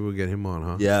 so maybe we'll get him on,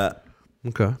 huh? Yeah.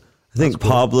 Okay. I think cool.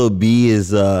 Pablo B is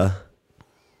that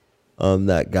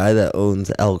guy that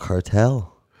owns El Cartel.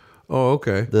 Oh,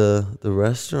 okay. The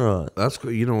restaurant. That's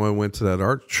cool. You know, I went to that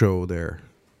art show there.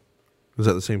 Was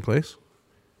that the same place?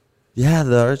 Yeah,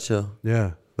 the art show.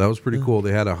 Yeah, that was pretty cool.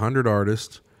 They had 100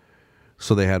 artists,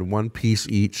 so they had one piece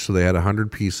each. So they had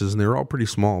 100 pieces, and they were all pretty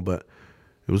small, but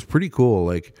it was pretty cool.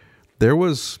 Like there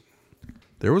was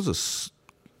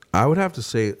I would have to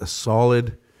say a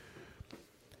solid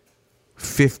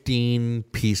 15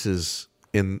 pieces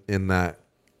at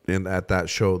that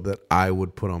show that I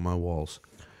would put on my walls.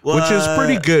 What? Which is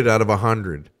pretty good out of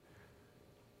 100.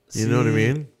 You know what I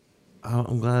mean?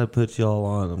 I'm glad I put y'all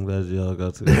on. I'm glad y'all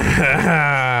got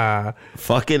to.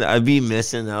 Fucking, I'd be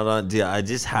missing out on. Dude,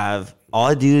 all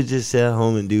I do is just sit at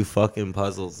home and do fucking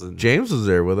puzzles. And James was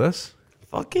there with us.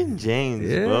 Fucking James,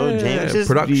 bro. James just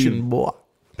production boy.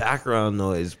 Background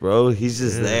noise, bro. He's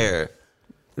just there.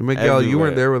 And Miguel, everywhere. You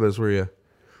weren't there with us, were you?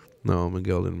 No,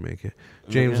 Miguel didn't make it.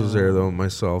 James was there though.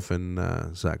 Myself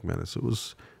and Zach Menace. It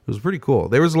was pretty cool.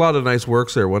 There was a lot of nice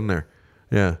works there, wasn't there?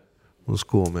 Yeah, it was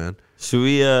cool, man. Should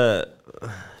we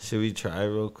try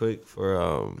real quick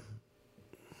for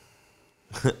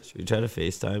should we try to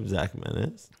FaceTime Zach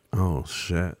Menace? Oh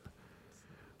shit!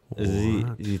 Do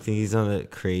you think he's on a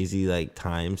crazy like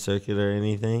time circuit or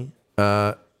anything?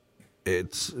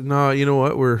 It's no. You know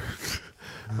what?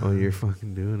 Oh, you're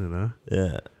fucking doing it, huh?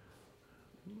 Yeah.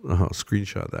 Oh,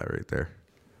 screenshot that right there.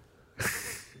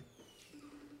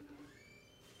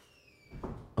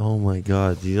 Oh my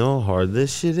god, do you know how hard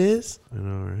this shit is? I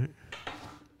know, right?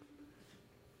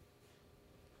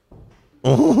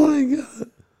 Oh my god.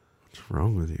 What's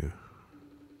wrong with you?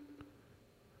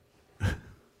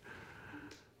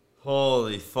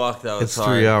 Holy fuck, that was it's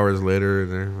hard. 3 hours later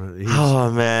and there.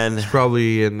 Oh man. He's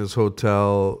probably in his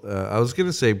hotel. I was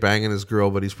gonna say banging his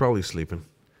girl, but he's probably sleeping.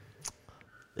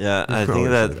 Yeah, I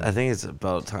think it's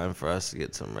about time for us to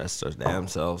get some rest our damn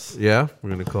selves. Yeah, we're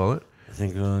gonna call it. I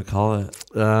think we're gonna call it.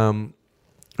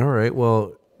 All right.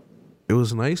 Well, it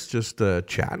was nice just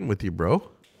chatting with you, bro.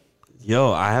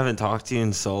 Yo, I haven't talked to you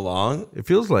in so long. It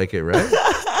feels like it, right?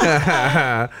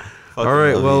 All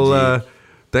right. Well,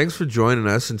 thanks for joining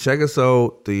us, and check us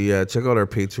out. Check out our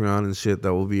Patreon and shit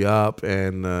that will be up,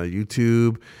 and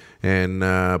YouTube, and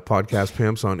Podcast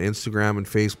Pimps on Instagram and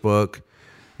Facebook.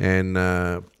 And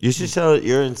you should shout out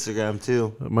your Instagram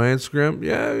too. My Instagram,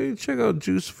 yeah, you check out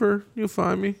Jewsifer. You'll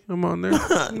find me. I'm on there.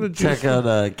 Check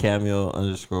out Cameo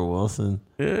 _Wilson.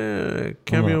 Yeah,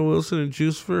 Cameo Wilson and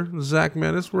Jewsifer, Zach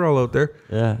Menace. We're all out there.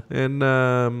 Yeah.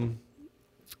 And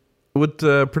with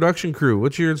production crew,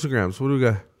 what's your Instagrams? What do we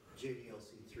got?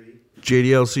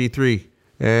 JDLC3.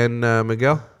 And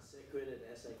Miguel?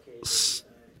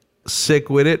 Sick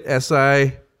with it,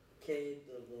 SI.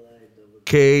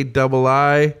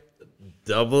 KII.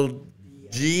 Double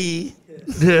G.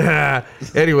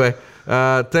 Anyway,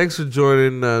 thanks for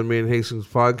joining me and Hastings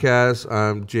podcast.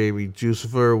 I'm Jamie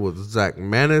Jewsifer with Zach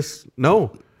Menace.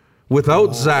 No,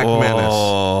 without Zach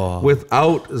Menace.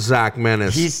 Without Zach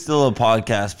Menace. He's still a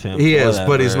podcast pimp. He is,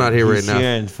 but he's not here right now.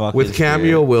 Here in fucking with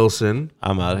Cameo spirit. Wilson.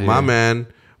 I'm out here. My man.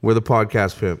 We're the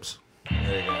podcast pimps.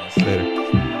 Later, guys.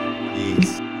 Later.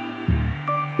 Peace.